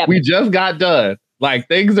 weeks. Yep. We just got done. Like,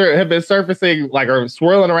 things have been surfacing, like, are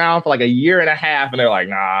swirling around for like a year and a half, and they're like,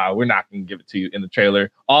 nah, we're not going to give it to you in the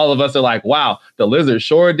trailer. All of us are like, wow, the lizard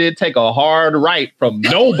sure did take a hard right from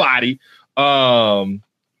nobody. I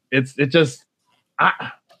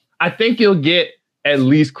think you'll get at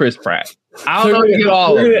least Chris Pratt. I don't know if you get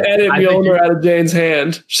all of it. We're going to edit Mjolnir out of Jane's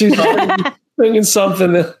hand. She's thinking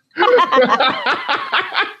something.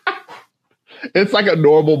 It's like a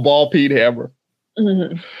normal ball-peen hammer.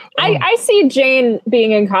 Mm-hmm. I see Jane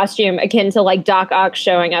being in costume akin to like Doc Ock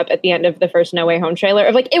showing up at the end of the first No Way Home trailer.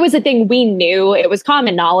 Of like, it was a thing we knew, it was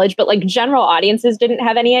common knowledge, but like general audiences didn't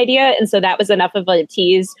have any idea, and so that was enough of a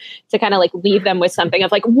tease to kind of like leave them with something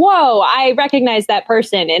of like, whoa, I recognize that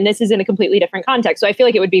person, and this is in a completely different context. So I feel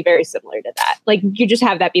like it would be very similar to that. Like, you just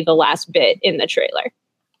have that be the last bit in the trailer.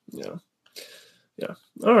 Yeah.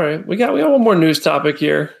 All right, we got one more news topic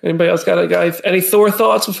here. Anybody else got any Thor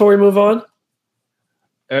thoughts before we move on?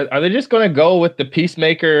 Are they just going to go with the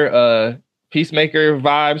Peacemaker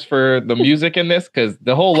vibes for the music in this? Because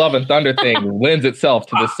the whole Love and Thunder thing lends itself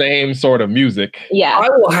to the same sort of music. Yeah, I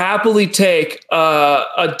will happily take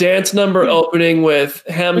a dance number opening with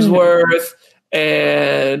Hemsworth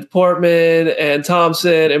and Portman and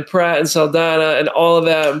Thompson and Pratt and Saldana and all of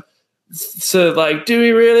them. So, like, do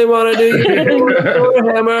we really want to do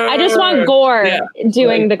Hammer? I just want Gore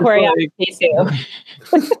doing the choreography too.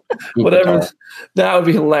 Whatever. That would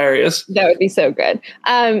be hilarious. That would be so good.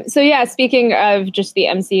 So yeah, speaking of just the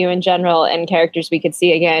MCU in general and characters we could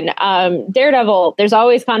see again, Daredevil, there's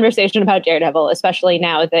always conversation about Daredevil, especially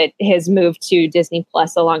now that his move to Disney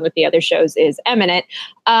Plus along with the other shows is imminent.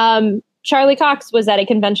 Charlie Cox was at a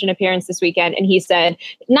convention appearance this weekend, and he said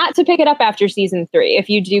not to pick it up after season 3 if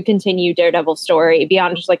you do continue Daredevil's story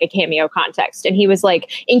beyond just like a cameo context. And he was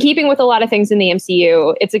like, in keeping with a lot of things in the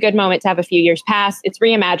MCU, it's a good moment to have a few years pass. It's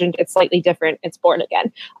reimagined. It's slightly different. It's born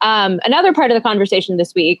again. Another part of the conversation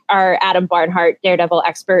this week, our Adam Barnhart, Daredevil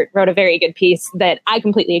expert, wrote a very good piece that I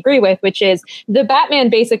completely agree with, which is the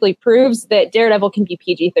Batman basically proves that Daredevil can be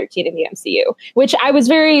PG-13 in the MCU, which I was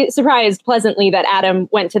very surprised pleasantly that Adam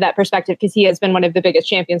went to that perspective, because he has been one of the biggest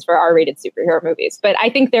champions for R-rated superhero movies. But I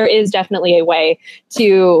think there is definitely a way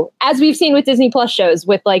to, as we've seen with Disney Plus shows,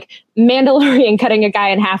 with like Mandalorian cutting a guy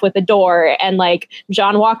in half with a door and like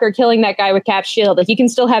John Walker killing that guy with Cap's shield, like you can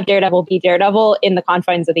still have Daredevil be Daredevil in the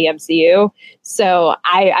confines of the MCU. So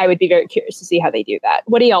I would be very curious to see how they do that.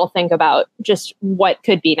 What do y'all think about just what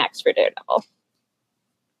could be next for Daredevil?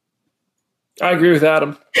 I agree with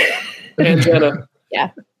Adam and Jenna. Yeah.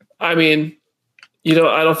 I mean, I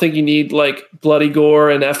don't think you need like bloody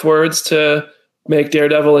gore and F words to make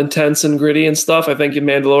Daredevil intense and gritty and stuff. I think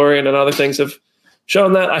Mandalorian and other things have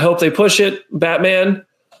shown that. I hope they push it. Batman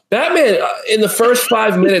in the first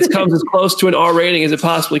 5 minutes comes as close to an R rating as it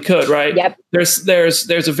possibly could, right? Yep.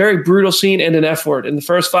 There's a very brutal scene and an F word in the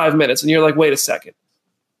first 5 minutes, and you're like, wait a second,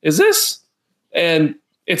 is this? And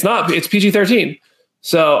it's not. It's PG-13.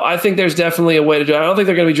 So I think there's definitely a way to do it. I don't think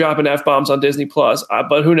they're going to be dropping F-bombs on Disney Plus,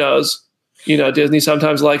 but who knows? Disney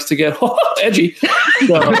sometimes likes to get edgy.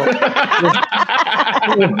 So,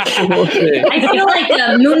 we'll see. I feel like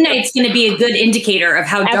Moon Knight's going to be a good indicator of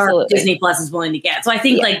how dark Absolutely. Disney Plus is willing to get. So I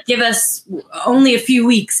think give us only a few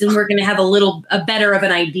weeks and we're going to have a better of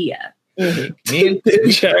an idea. Mm-hmm. Me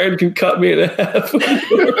and Sharon can cut me in half.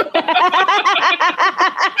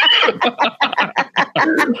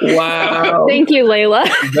 Wow. Thank you, Layla.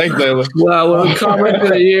 Thanks, Layla. Wow, well, comment of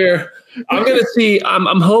the year. I'm going to see,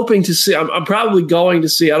 I'm hoping to see, I'm probably going to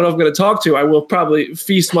see, I don't know if I'm going to talk to, I will probably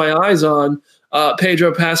feast my eyes on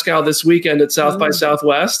Pedro Pascal this weekend at South by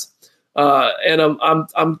Southwest. And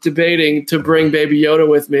I'm debating to bring Baby Yoda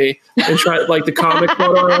with me and try like the comic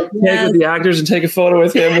photo I take with the actors and take a photo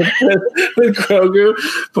with him with Grogu.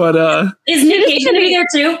 But is Nick Cage going to be there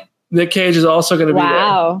too? Nick Cage is also going to be there.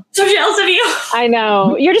 Wow. So jealous of you. I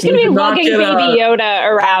know. You're just going to be lugging Baby Yoda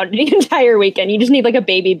around the entire weekend. You just need like a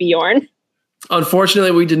baby Bjorn.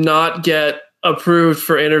 Unfortunately, we did not get approved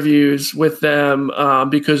for interviews with them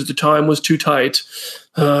because the time was too tight.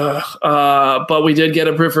 But we did get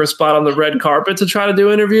approved for a spot on the red carpet to try to do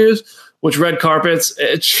interviews, which red carpets,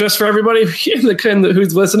 it's just for everybody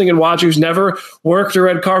who's listening and watching who's never worked a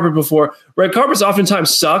red carpet before. Red carpets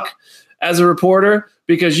oftentimes suck as a reporter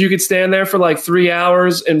because you could stand there for like 3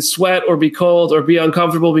 hours and sweat or be cold or be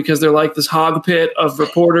uncomfortable because they're like this hog pit of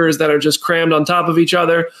reporters that are just crammed on top of each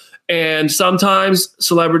other. And sometimes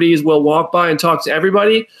celebrities will walk by and talk to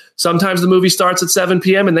everybody. Sometimes the movie starts at 7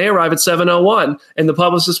 p.m. and they arrive at 7:01. And the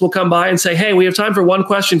publicist will come by and say, hey, we have time for one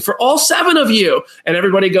question for all 7 of you. And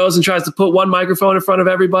everybody goes and tries to put one microphone in front of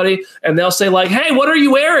everybody. And they'll say like, hey, what are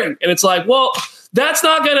you wearing? And it's like, well, that's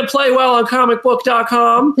not going to play well on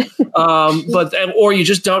comicbook.com. Or you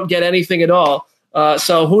just don't get anything at all.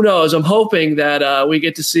 So who knows? I'm hoping that we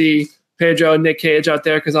get to see Pedro and Nick Cage out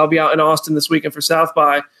there because I'll be out in Austin this weekend for South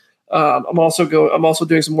by. I'm also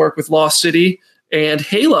doing some work with Lost City and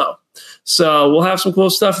Halo. So we'll have some cool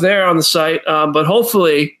stuff there on the site. But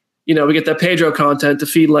hopefully, we get that Pedro content to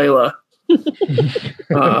feed Layla.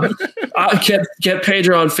 Get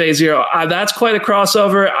Pedro on Phase Zero. That's quite a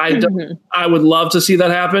crossover. I would love to see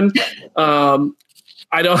that happen.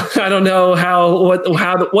 I don't know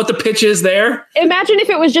what the pitch is there. Imagine if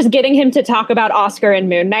it was just getting him to talk about Oscar and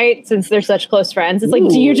Moon Knight since they're such close friends. It's like,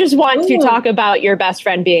 do you just want to talk about your best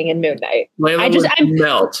friend being in Moon Knight? I'm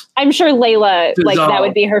melt. I'm sure Layla, Dissolve. that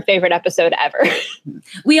would be her favorite episode ever.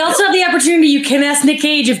 We also have the opportunity. You can ask Nick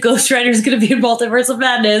Cage if Ghost Rider is going to be in Multiverse of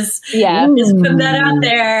Madness. Yeah. Just put that out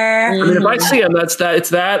there. I mean, if I see him, it's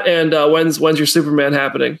that. And when's your Superman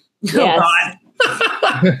happening? Yes. Oh, God.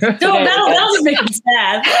 That'll just make me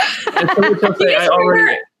sad.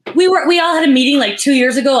 We all had a meeting like 2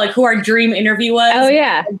 years ago, like who our dream interview was. Oh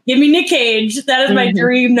yeah. Give me Nick Cage. That is my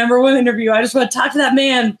dream number 1 interview. I just want to talk to that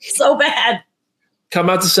man so bad. Come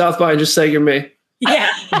out to South by and just say you're me. Yeah.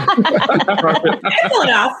 Pull it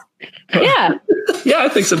off. Yeah. Yeah, I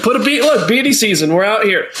think so. Put a beat. Look, beanie season. We're out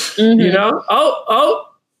here. Oh,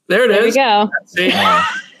 there it is. There we go. See?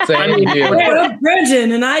 I'm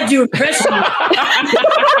Brendan, and I do impressions.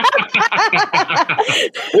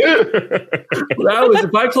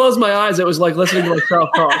 If I closed my eyes, it was like listening to myself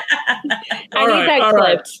talk. I need that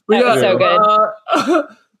clipped. That was so good.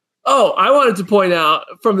 I wanted to point out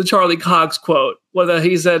from the Charlie Cox quote whether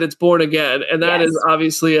he said it's Born Again, and that is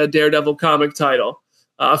obviously a Daredevil comic title,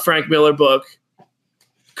 a Frank Miller book.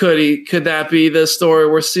 Could that be the story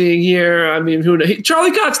we're seeing here? I mean, who knows?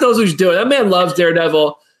 Charlie Cox knows what he's doing. That man loves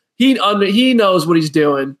Daredevil. He knows what he's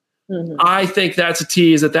doing. Mm-hmm. I think that's a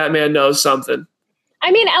tease that man knows something.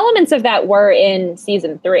 I mean, elements of that were in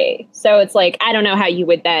season 3, so it's like I don't know how you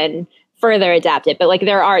would then further adapt it, but like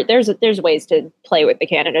there's ways to play with the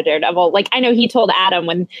canon of Daredevil. Like I know he told Adam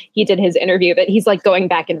when he did his interview that he's like going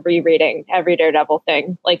back and rereading every Daredevil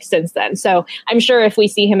thing like since then. So I'm sure if we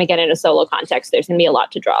see him again in a solo context, there's gonna be a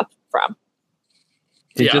lot to draw from.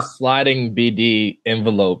 He's just sliding BD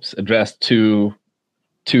envelopes addressed to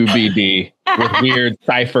BD with weird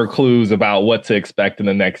cipher clues about what to expect in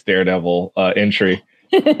the next Daredevil entry.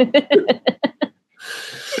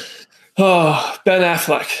 Oh, Ben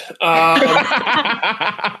Affleck.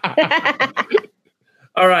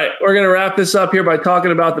 All right, we're going to wrap this up here by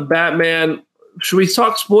talking about the Batman. Should we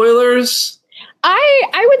talk spoilers?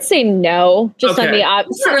 I would say no, just on the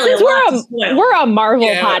since we're a Marvel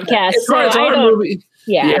podcast. It's hard, so hard movie.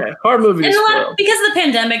 Yeah, hard movie. And because of the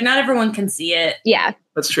pandemic, not everyone can see it. Yeah,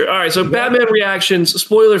 that's true. All right, so Batman reactions,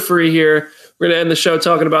 spoiler free here. We're going to end the show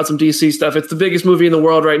talking about some DC stuff. It's the biggest movie in the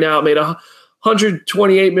world right now. It made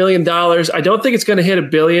 $128 million. I don't think it's going to hit $1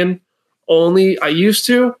 billion. Only I used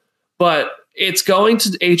to, but it's going to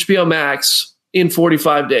HBO Max in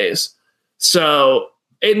 45 days. So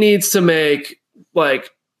it needs to make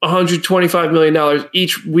like $125 million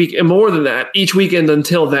each week, and more than that each weekend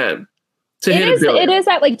until then. It is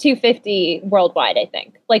at like 250 worldwide, I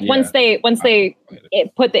think. Like once they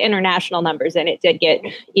put the international numbers in, it did get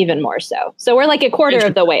even more so. So we're like a quarter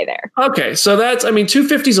of the way there. Okay, so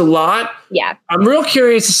 250 is a lot. Yeah, I'm real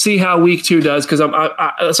curious to see how week 2 does, because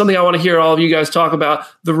I'm something I want to hear all of you guys talk about.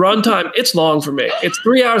 The runtime, it's long for me. It's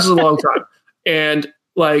 3 hours is a long time, and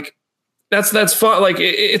like that's fun. Like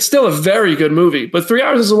it's still a very good movie, but 3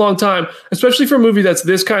 hours is a long time, especially for a movie that's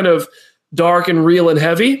this kind of dark and real and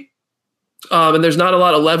heavy. And there's not a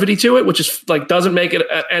lot of levity to it, which is like doesn't make it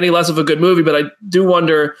any less of a good movie. But I do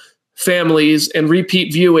wonder families and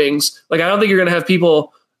repeat viewings. Like I don't think you're going to have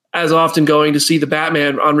people as often going to see the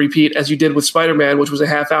Batman on repeat as you did with Spider-Man, which was a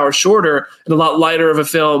half hour shorter and a lot lighter of a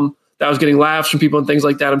film that was getting laughs from people and things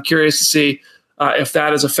like that. I'm curious to see if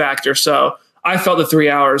that is a factor. So I felt the 3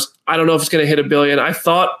 hours. I don't know if it's going to hit $1 billion. I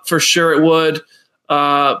thought for sure it would,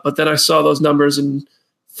 but then I saw those numbers and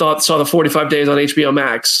saw the 45 days on HBO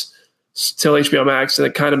Max. Till HBO Max, and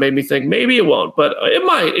it kind of made me think maybe it won't, but it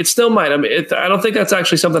might. It still might. I mean, I don't think that's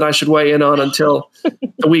actually something I should weigh in on until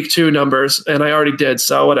the week 2 numbers, and I already did.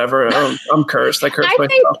 So whatever. I'm cursed. I cursed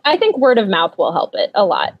myself. I think word of mouth will help it a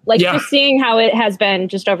lot. Like just seeing how it has been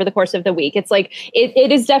just over the course of the week. It's like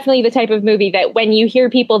it is definitely the type of movie that when you hear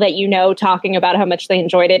people that you know talking about how much they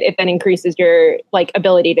enjoyed it, it then increases your like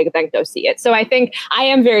ability to then go see it. So I think I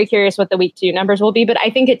am very curious what the week 2 numbers will be, but I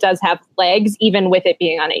think it does have legs even with it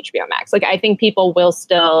being on HBO Max. Like I think people will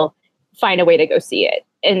still find a way to go see it,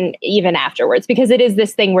 and even afterwards, because it is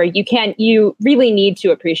this thing where you really need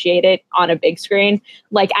to appreciate it on a big screen.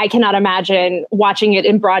 Like I cannot imagine watching it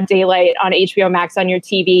in broad daylight on HBO Max on your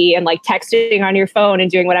TV and like texting on your phone and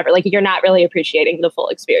doing whatever. Like you're not really appreciating the full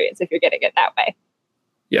experience if you're getting it that way.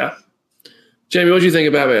 Yeah. Jamie, what do you think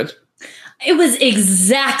of Batman? It was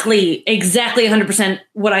exactly 100%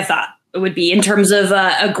 what I thought it would be in terms of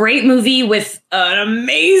a great movie with an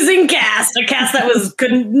amazing cast, a cast that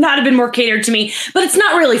could not have been more catered to me, but it's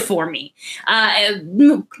not really for me.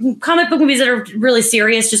 Comic book movies that are really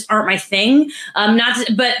serious just aren't my thing.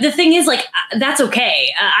 But the thing is, like, that's okay.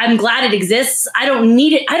 I'm glad it exists. I don't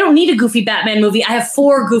need it. I don't need a goofy Batman movie. I have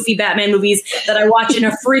 4 goofy Batman movies that I watch in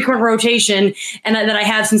a frequent rotation and that I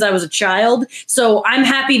have since I was a child. So I'm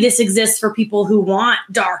happy this exists for people who want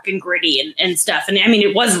dark and gritty and stuff. And I mean,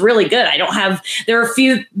 it was really good. There are a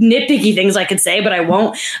few nitpicky things I could say, but I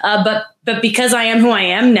won't. But because I am who I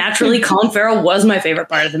am, naturally, Colin Farrell was my favorite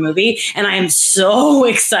part of the movie. And I am so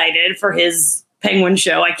excited for his Penguin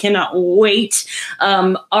show. I cannot wait.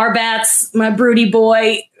 Arbats, my broody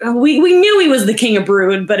boy, we knew he was the king of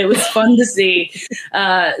brood, but it was fun to see.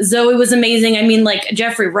 Zoe was amazing. I mean, like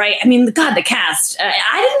Jeffrey Wright. I mean, God, the cast.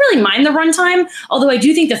 I didn't really mind the runtime, although I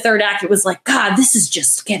do think the third act, it was like, God, this is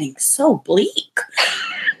just getting so bleak.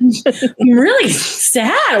 I'm really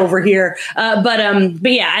sad over here. But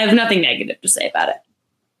yeah, I have nothing negative to say about it.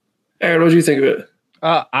 Aaron, what do you think of it?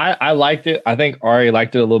 I liked it. I think Ari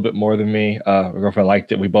liked it a little bit more than me. My girlfriend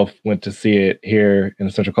liked it. We both went to see it here in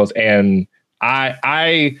the Central Coast, and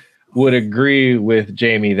I would agree with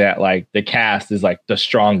Jamie that like the cast is like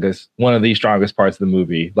one of the strongest parts of the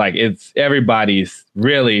movie. Like everybody's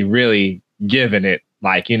really, really giving it.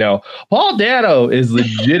 Like, Paul Dano is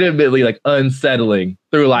legitimately like unsettling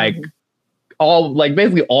through like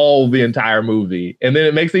basically all the entire movie. And then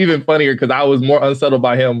it makes it even funnier because I was more unsettled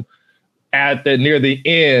by him near the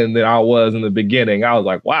end than I was in the beginning. I was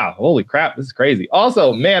like, wow, holy crap, this is crazy.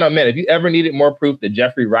 Also, man, if you ever needed more proof that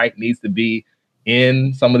Jeffrey Wright needs to be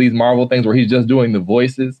in some of these Marvel things where he's just doing the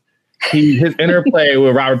voices, his interplay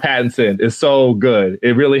with Robert Pattinson is so good.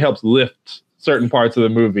 It really helps lift certain parts of the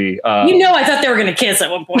movie. I thought they were going to kiss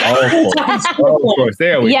at one point. Of course.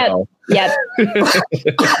 There we go. Yep.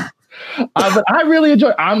 But I really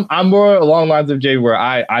enjoy. I'm more along the lines of Jay, where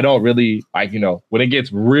I don't really like, when it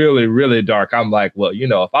gets really, really dark, I'm like, well,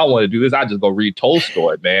 if I want to do this, I just go read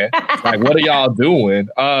Tolstoy, man. Like, what are y'all doing?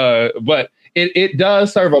 But it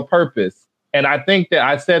does serve a purpose. And I think that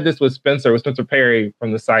I said this with Spencer Perry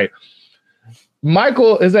from the site.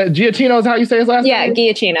 Michael, is that Giacchino is how you say his last name? Yeah,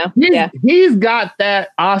 Giacchino. He's got that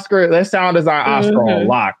sound design Oscar on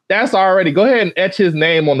lock. That's already, go ahead and etch his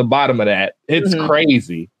name on the bottom of that. It's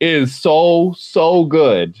crazy. It is so, so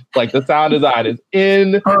good. Like the sound design is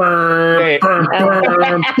in.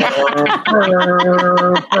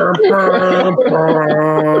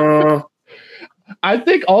 I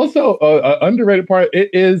think also an underrated part,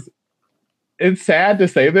 it's sad to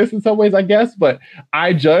say this in some ways, I guess, but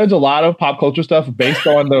I judge a lot of pop culture stuff based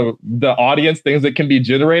on the audience, things that can be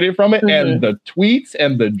generated from it, and the tweets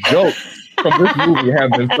and the jokes from this movie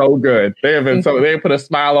have been so good. They have been they put a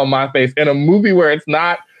smile on my face in a movie where it's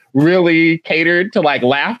not really catered to like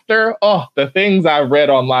laughter. Oh, the things I've read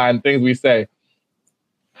online, things we say.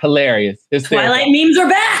 Hilarious. Twilight memes are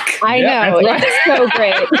back. I know. Right. It's so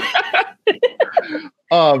great.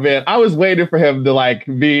 Oh man, I was waiting for him to like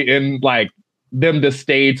be in like them to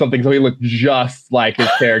stage something so he looked just like his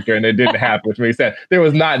character, and it didn't happen, which he said there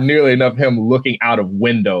was not nearly enough of him looking out of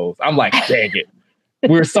windows. I'm like, dang it.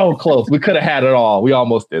 We were so close. We could have had it all. We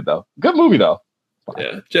almost did though. Good movie though.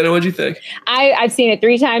 Yeah. Jenna, what'd you think? I've seen it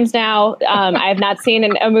 3 times now. I have not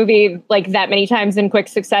seen a movie like that many times in quick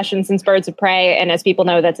succession since Birds of Prey. And as people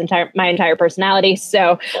know, that's my entire personality.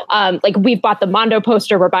 So like we've bought the Mondo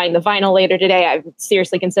poster. We're buying the vinyl later today. I'm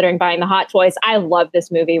seriously considering buying the Hot Toys. I love this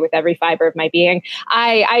movie with every fiber of my being.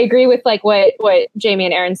 I agree with like what Jamie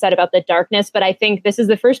and Aaron said about the darkness, but I think this is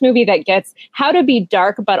the first movie that gets how to be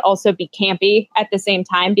dark, but also be campy at the same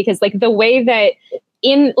time, because like the way that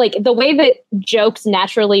jokes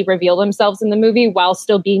naturally reveal themselves in the movie while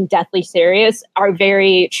still being deathly serious are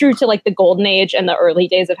very true to like the golden age and the early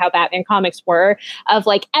days of how Batman comics were, of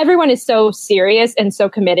like everyone is so serious and so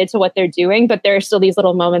committed to what they're doing, but there are still these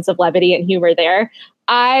little moments of levity and humor there.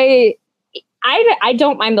 I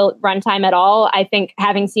don't mind the runtime at all. I think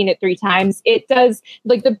having seen it 3 times, it does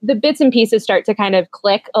like the bits and pieces start to kind of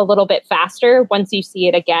click a little bit faster once you see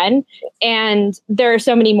it again. And there are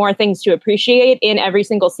so many more things to appreciate in every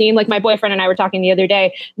single scene. Like my boyfriend and I were talking the other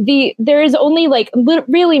day, there is only like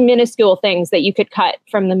really minuscule things that you could cut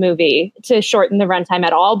from the movie to shorten the runtime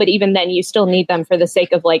at all. But even then you still need them for the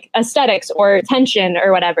sake of like aesthetics or tension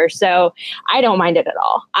or whatever. So I don't mind it at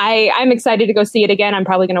all. I'm excited to go see it again. I'm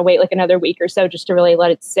probably going to wait like another week or so just to really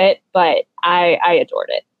let it sit, but I adored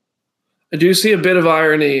it. I do see a bit of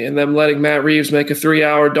irony in them letting Matt Reeves make a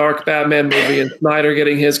 3-hour dark Batman movie and Snyder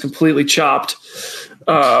getting his completely chopped.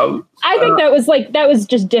 I think that was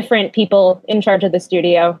just different people in charge of the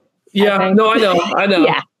studio. Yeah, no, I know.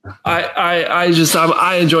 Yeah.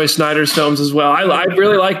 I enjoy Snyder's films as well. I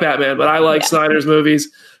really like Batman, but I like Snyder's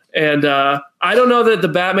movies. And I don't know that the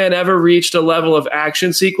Batman ever reached a level of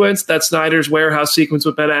action sequence that Snyder's warehouse sequence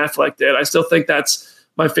with Ben Affleck did. I still think that's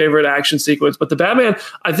my favorite action sequence. But the Batman,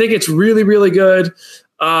 I think it's really, really good.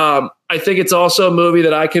 I think it's also a movie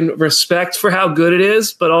that I can respect for how good it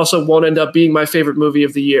is, but also won't end up being my favorite movie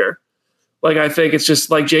of the year. Like, I think it's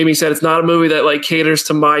just like Jamie said, it's not a movie that like caters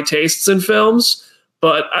to my tastes in films,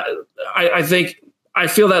 but I think I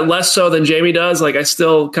feel that less so than Jamie does. Like I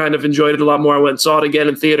still kind of enjoyed it a lot more. I went and saw it again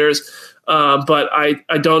in theaters. But I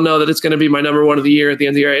don't know that it's going to be my number one of the year at the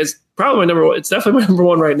end of the year. It's probably my number one. It's definitely my number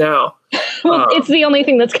one right now. Well, it's the only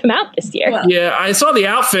thing that's come out this year. Yeah, I saw The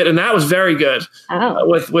Outfit, and that was very good.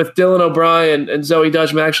 With Dylan O'Brien and Zoe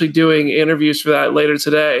Dutch. I'm actually doing interviews for that later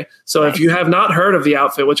today. So if you have not heard of The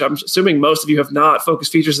Outfit, which I'm assuming most of you have not, Focus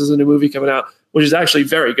Features is a new movie coming out, which is actually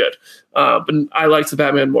very good. But I liked the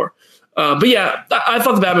Batman more. But yeah, I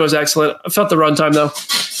thought the Batman was excellent. I felt the runtime though.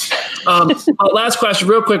 Last question,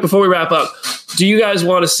 real quick before we wrap up. Do you guys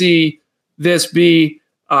want to see this be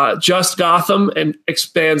just Gotham and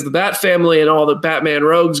expands the Bat family and all the Batman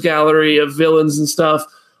rogues gallery of villains and stuff?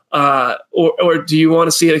 Or do you want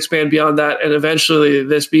to see it expand beyond that and eventually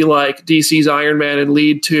this be like DC's Iron Man and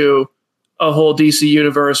lead to a whole DC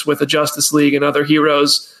universe with a Justice League and other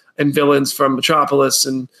heroes and villains from Metropolis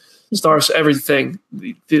and Stars, everything?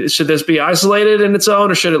 Should this be isolated in its own,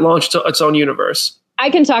 or should it launch to its own universe? I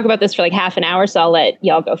can talk about this for like half an hour, so I'll let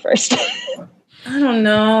y'all go first. I don't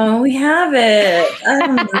know. We have it. I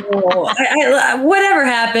don't know. I whatever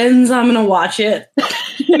happens, I'm gonna watch it.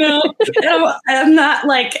 You know, I'm not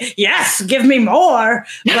like, yes, give me more,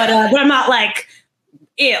 but I'm not like,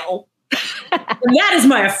 ew. And that is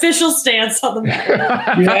my official stance on the matter.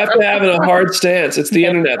 You have to have a hard stance. It's the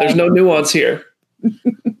internet. There's no nuance here.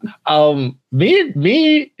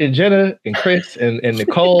 Me and Jenna and Chris and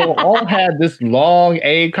Nicole all had this long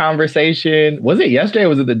conversation. Was it yesterday or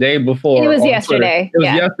was it the day before? It was yesterday. It was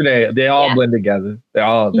yesterday. They all blend together.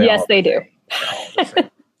 They do.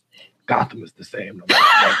 Gotham is the same.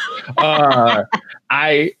 I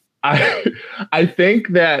think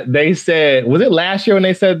that they said, was it last year when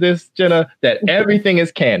they said this, Jenna, that everything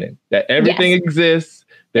is canon, that everything exists.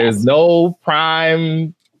 There's no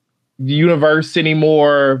prime universe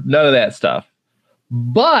anymore, none of that stuff.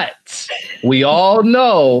 But we all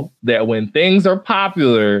know that when things are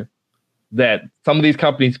popular, that some of these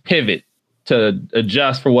companies pivot to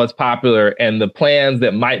adjust for what's popular, and the plans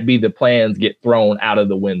that might be the plans get thrown out of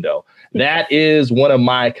the window. That is one of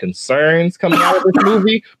my concerns coming out of this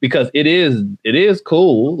movie, because it is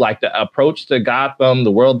cool, like the approach to Gotham,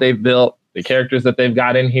 the world they've built, the characters that they've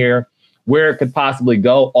got in here. where it could possibly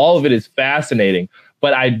go. All of it is fascinating,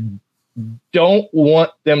 but I don't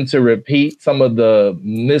want them to repeat some of the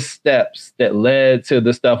missteps that led to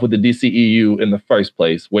the stuff with the DCEU in the first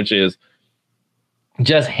place, which is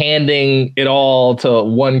just handing it all to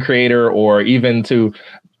one creator, or even to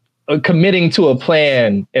committing to a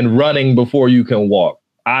plan and running before you can walk.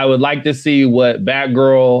 I would like to see what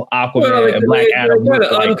Batgirl, Aquaman, and Black Adam kind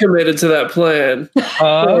of uncommitted to that plan.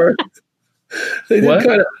 They did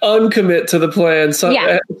kind of uncommit to the plan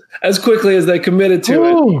as quickly as they committed to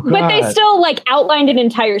it. But they still like outlined an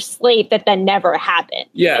entire slate that then never happened.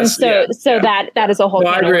 Yes. And so that is a whole. No,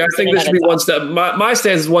 I agree. I think this should be one step. My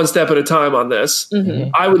stance is one step at a time on this.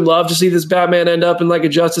 Mm-hmm. I would love to see this Batman end up in like a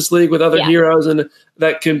Justice League with other heroes and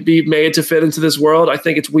that can be made to fit into this world. I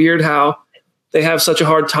think it's weird how they have such a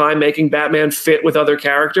hard time making Batman fit with other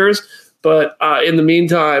characters. But in the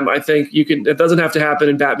meantime, I think it doesn't have to happen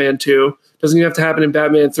in Batman 2. Doesn't even have to happen in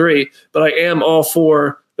Batman 3. But I am all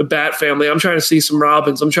for the Bat family. I'm trying to see some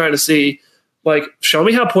Robins. I'm trying to see, like, show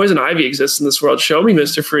me how Poison Ivy exists in this world. Show me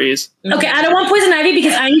Mr. Freeze. Okay, I don't want Poison Ivy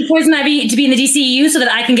because I need Poison Ivy to be in the DCEU so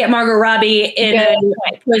that I can get Margot Robbie in a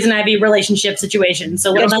Poison Ivy relationship situation.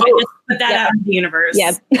 So let's just put that out in the universe.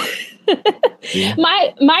 Yeah.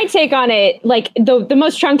 My take on it, like the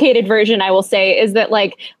most truncated version, I will say, is that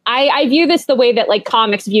like I view this the way that like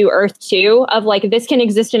comics view Earth 2, of like this can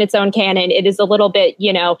exist in its own canon. It is a little bit,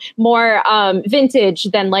 more vintage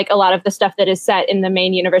than like a lot of the stuff that is set in the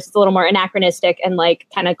main universe. It's a little more anachronistic and like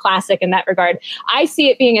kind of classic in that regard. I see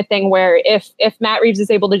it being a thing where if Matt Reeves is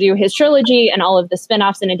able to do his trilogy and all of the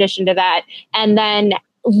spinoffs in addition to that, and then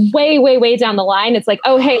way down the line, it's like,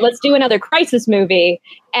 oh, hey, let's do another Crisis movie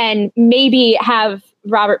and maybe have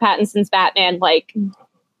Robert Pattinson's Batman like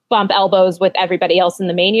bump elbows with everybody else in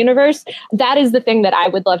the main universe. That is the thing that I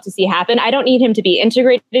would love to see happen. I don't need him to be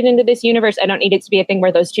integrated into this universe. I don't need it to be a thing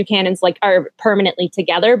where those two canons like are permanently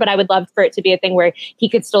together, but I would love for it to be a thing where he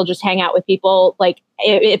could still just hang out with people like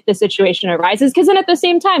if the situation arises. Because then at the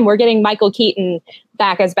same time, we're getting Michael Keaton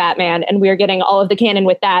back as Batman and we're getting all of the canon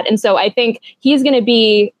with that. And so I think he's going to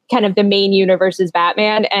be kind of the main universe's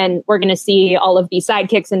Batman, and we're going to see all of these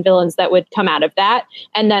sidekicks and villains that would come out of that.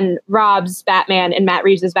 And then Rob's Batman and Matt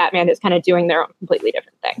Reeves' Batman is kind of doing their own completely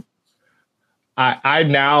different thing. I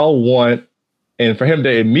now want, and for him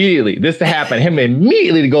to immediately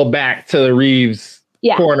to go back to the Reeves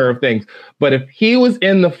corner of things. But if he was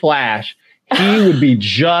in The Flash, he would be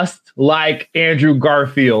just like Andrew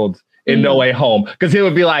Garfield in No Way Home, because he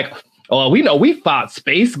would be like, oh, we know we fought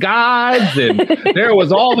space gods and there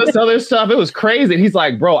was all this other stuff. It was crazy. And he's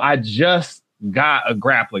like, bro, I just got a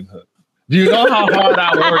grappling hook. Do you know how hard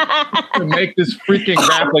I worked to make this freaking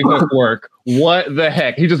grappling hook work? What the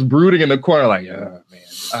heck? He's just brooding in the corner like, oh, man.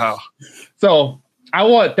 Oh. So I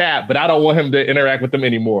want that, but I don't want him to interact with them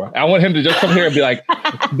anymore. I want him to just come here and be like,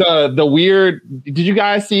 the weird, did you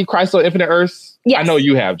guys see Crisis on Infinite Earths? Yes. I know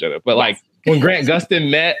you have, Jenna, but like when Grant Gustin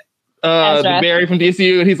met the Barry from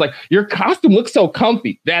DCU, and he's like, your costume looks so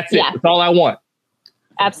comfy. That's it. Yeah. That's all I want.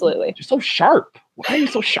 Absolutely. You're so sharp. Why are you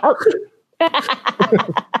so sharp?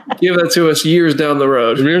 Give that to us years down the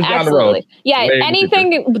road. Down the road. Yeah,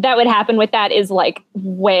 anything that would happen with that is like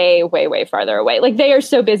way farther away. Like they are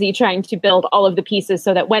so busy trying to build all of the pieces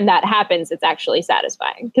so that when that happens, it's actually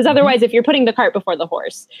satisfying. Because otherwise, if you're putting the cart before the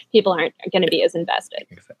horse, people aren't going to be as invested.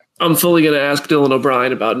 Exactly. I'm fully going to ask Dylan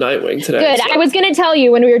O'Brien about Nightwing today. Good. So. I was going to tell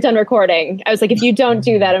you when we were done recording. I was like, if you don't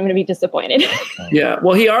do that, I'm going to be disappointed. Yeah.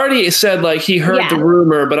 Well, he already said like he heard the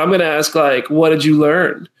rumor, but I'm going to ask like, what did you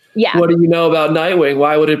learn? Yeah. What do you know about Nightwing?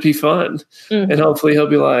 Why would it be fun? Mm-hmm. And hopefully he'll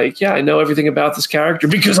be like, yeah, I know everything about this character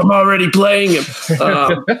because I'm already playing him. So,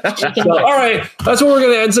 all right. That's where we're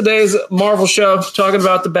going to end today's Marvel show, talking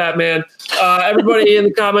about the Batman. Everybody in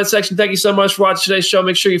the comment section, thank you so much for watching today's show.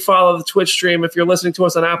 Make sure you follow the Twitch stream. If you're listening to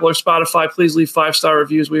us on Apple or Spotify, please leave 5-star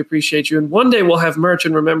reviews. We appreciate you. And one day we'll have merch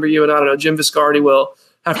and remember you. And I don't know, Jim Viscardi will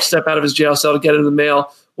have to step out of his jail cell to get it in the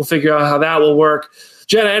mail. We'll figure out how that will work.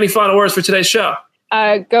 Jenna, any final words for today's show?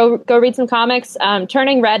 Go read some comics.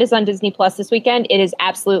 Turning Red is on Disney Plus this weekend. It is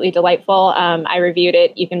absolutely delightful. I reviewed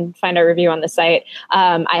it. You can find our review on the site.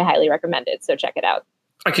 I highly recommend it. So check it out.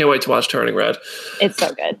 I can't wait to watch Turning Red. It's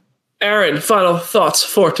so good. Aaron, final thoughts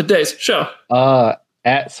for today's show.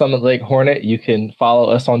 At Summit Lake Hornet, you can follow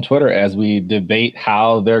us on Twitter as we debate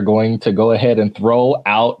how they're going to go ahead and throw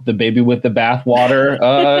out the baby with the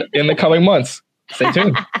bathwater in the coming months. Stay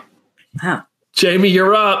tuned. Wow. Jamie,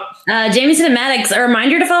 you're up. Jamie Cinematics. A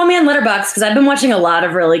reminder to follow me on Letterboxd because I've been watching a lot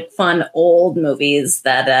of really fun old movies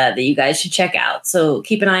that you guys should check out. So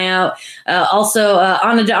keep an eye out. Also,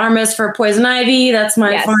 Ana de Armas for Poison Ivy. That's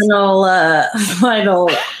my final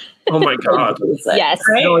Oh my God. Yes.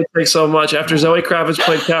 It only takes so much. After Zoe Kravitz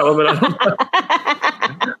played Catwoman, I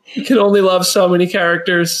don't know. You can only love so many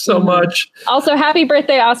characters so much. Also, happy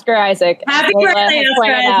birthday, Oscar Isaac. Happy Layla birthday, has Oscar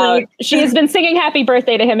pointed out. Isaac. She's been singing happy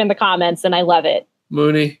birthday to him in the comments, and I love it.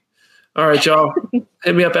 Mooney. All right, y'all.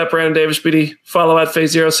 Hit me up at Brandon Davis BD. Follow at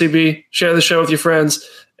Phase Zero CB. Share the show with your friends.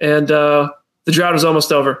 And the drought is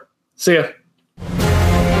almost over. See ya.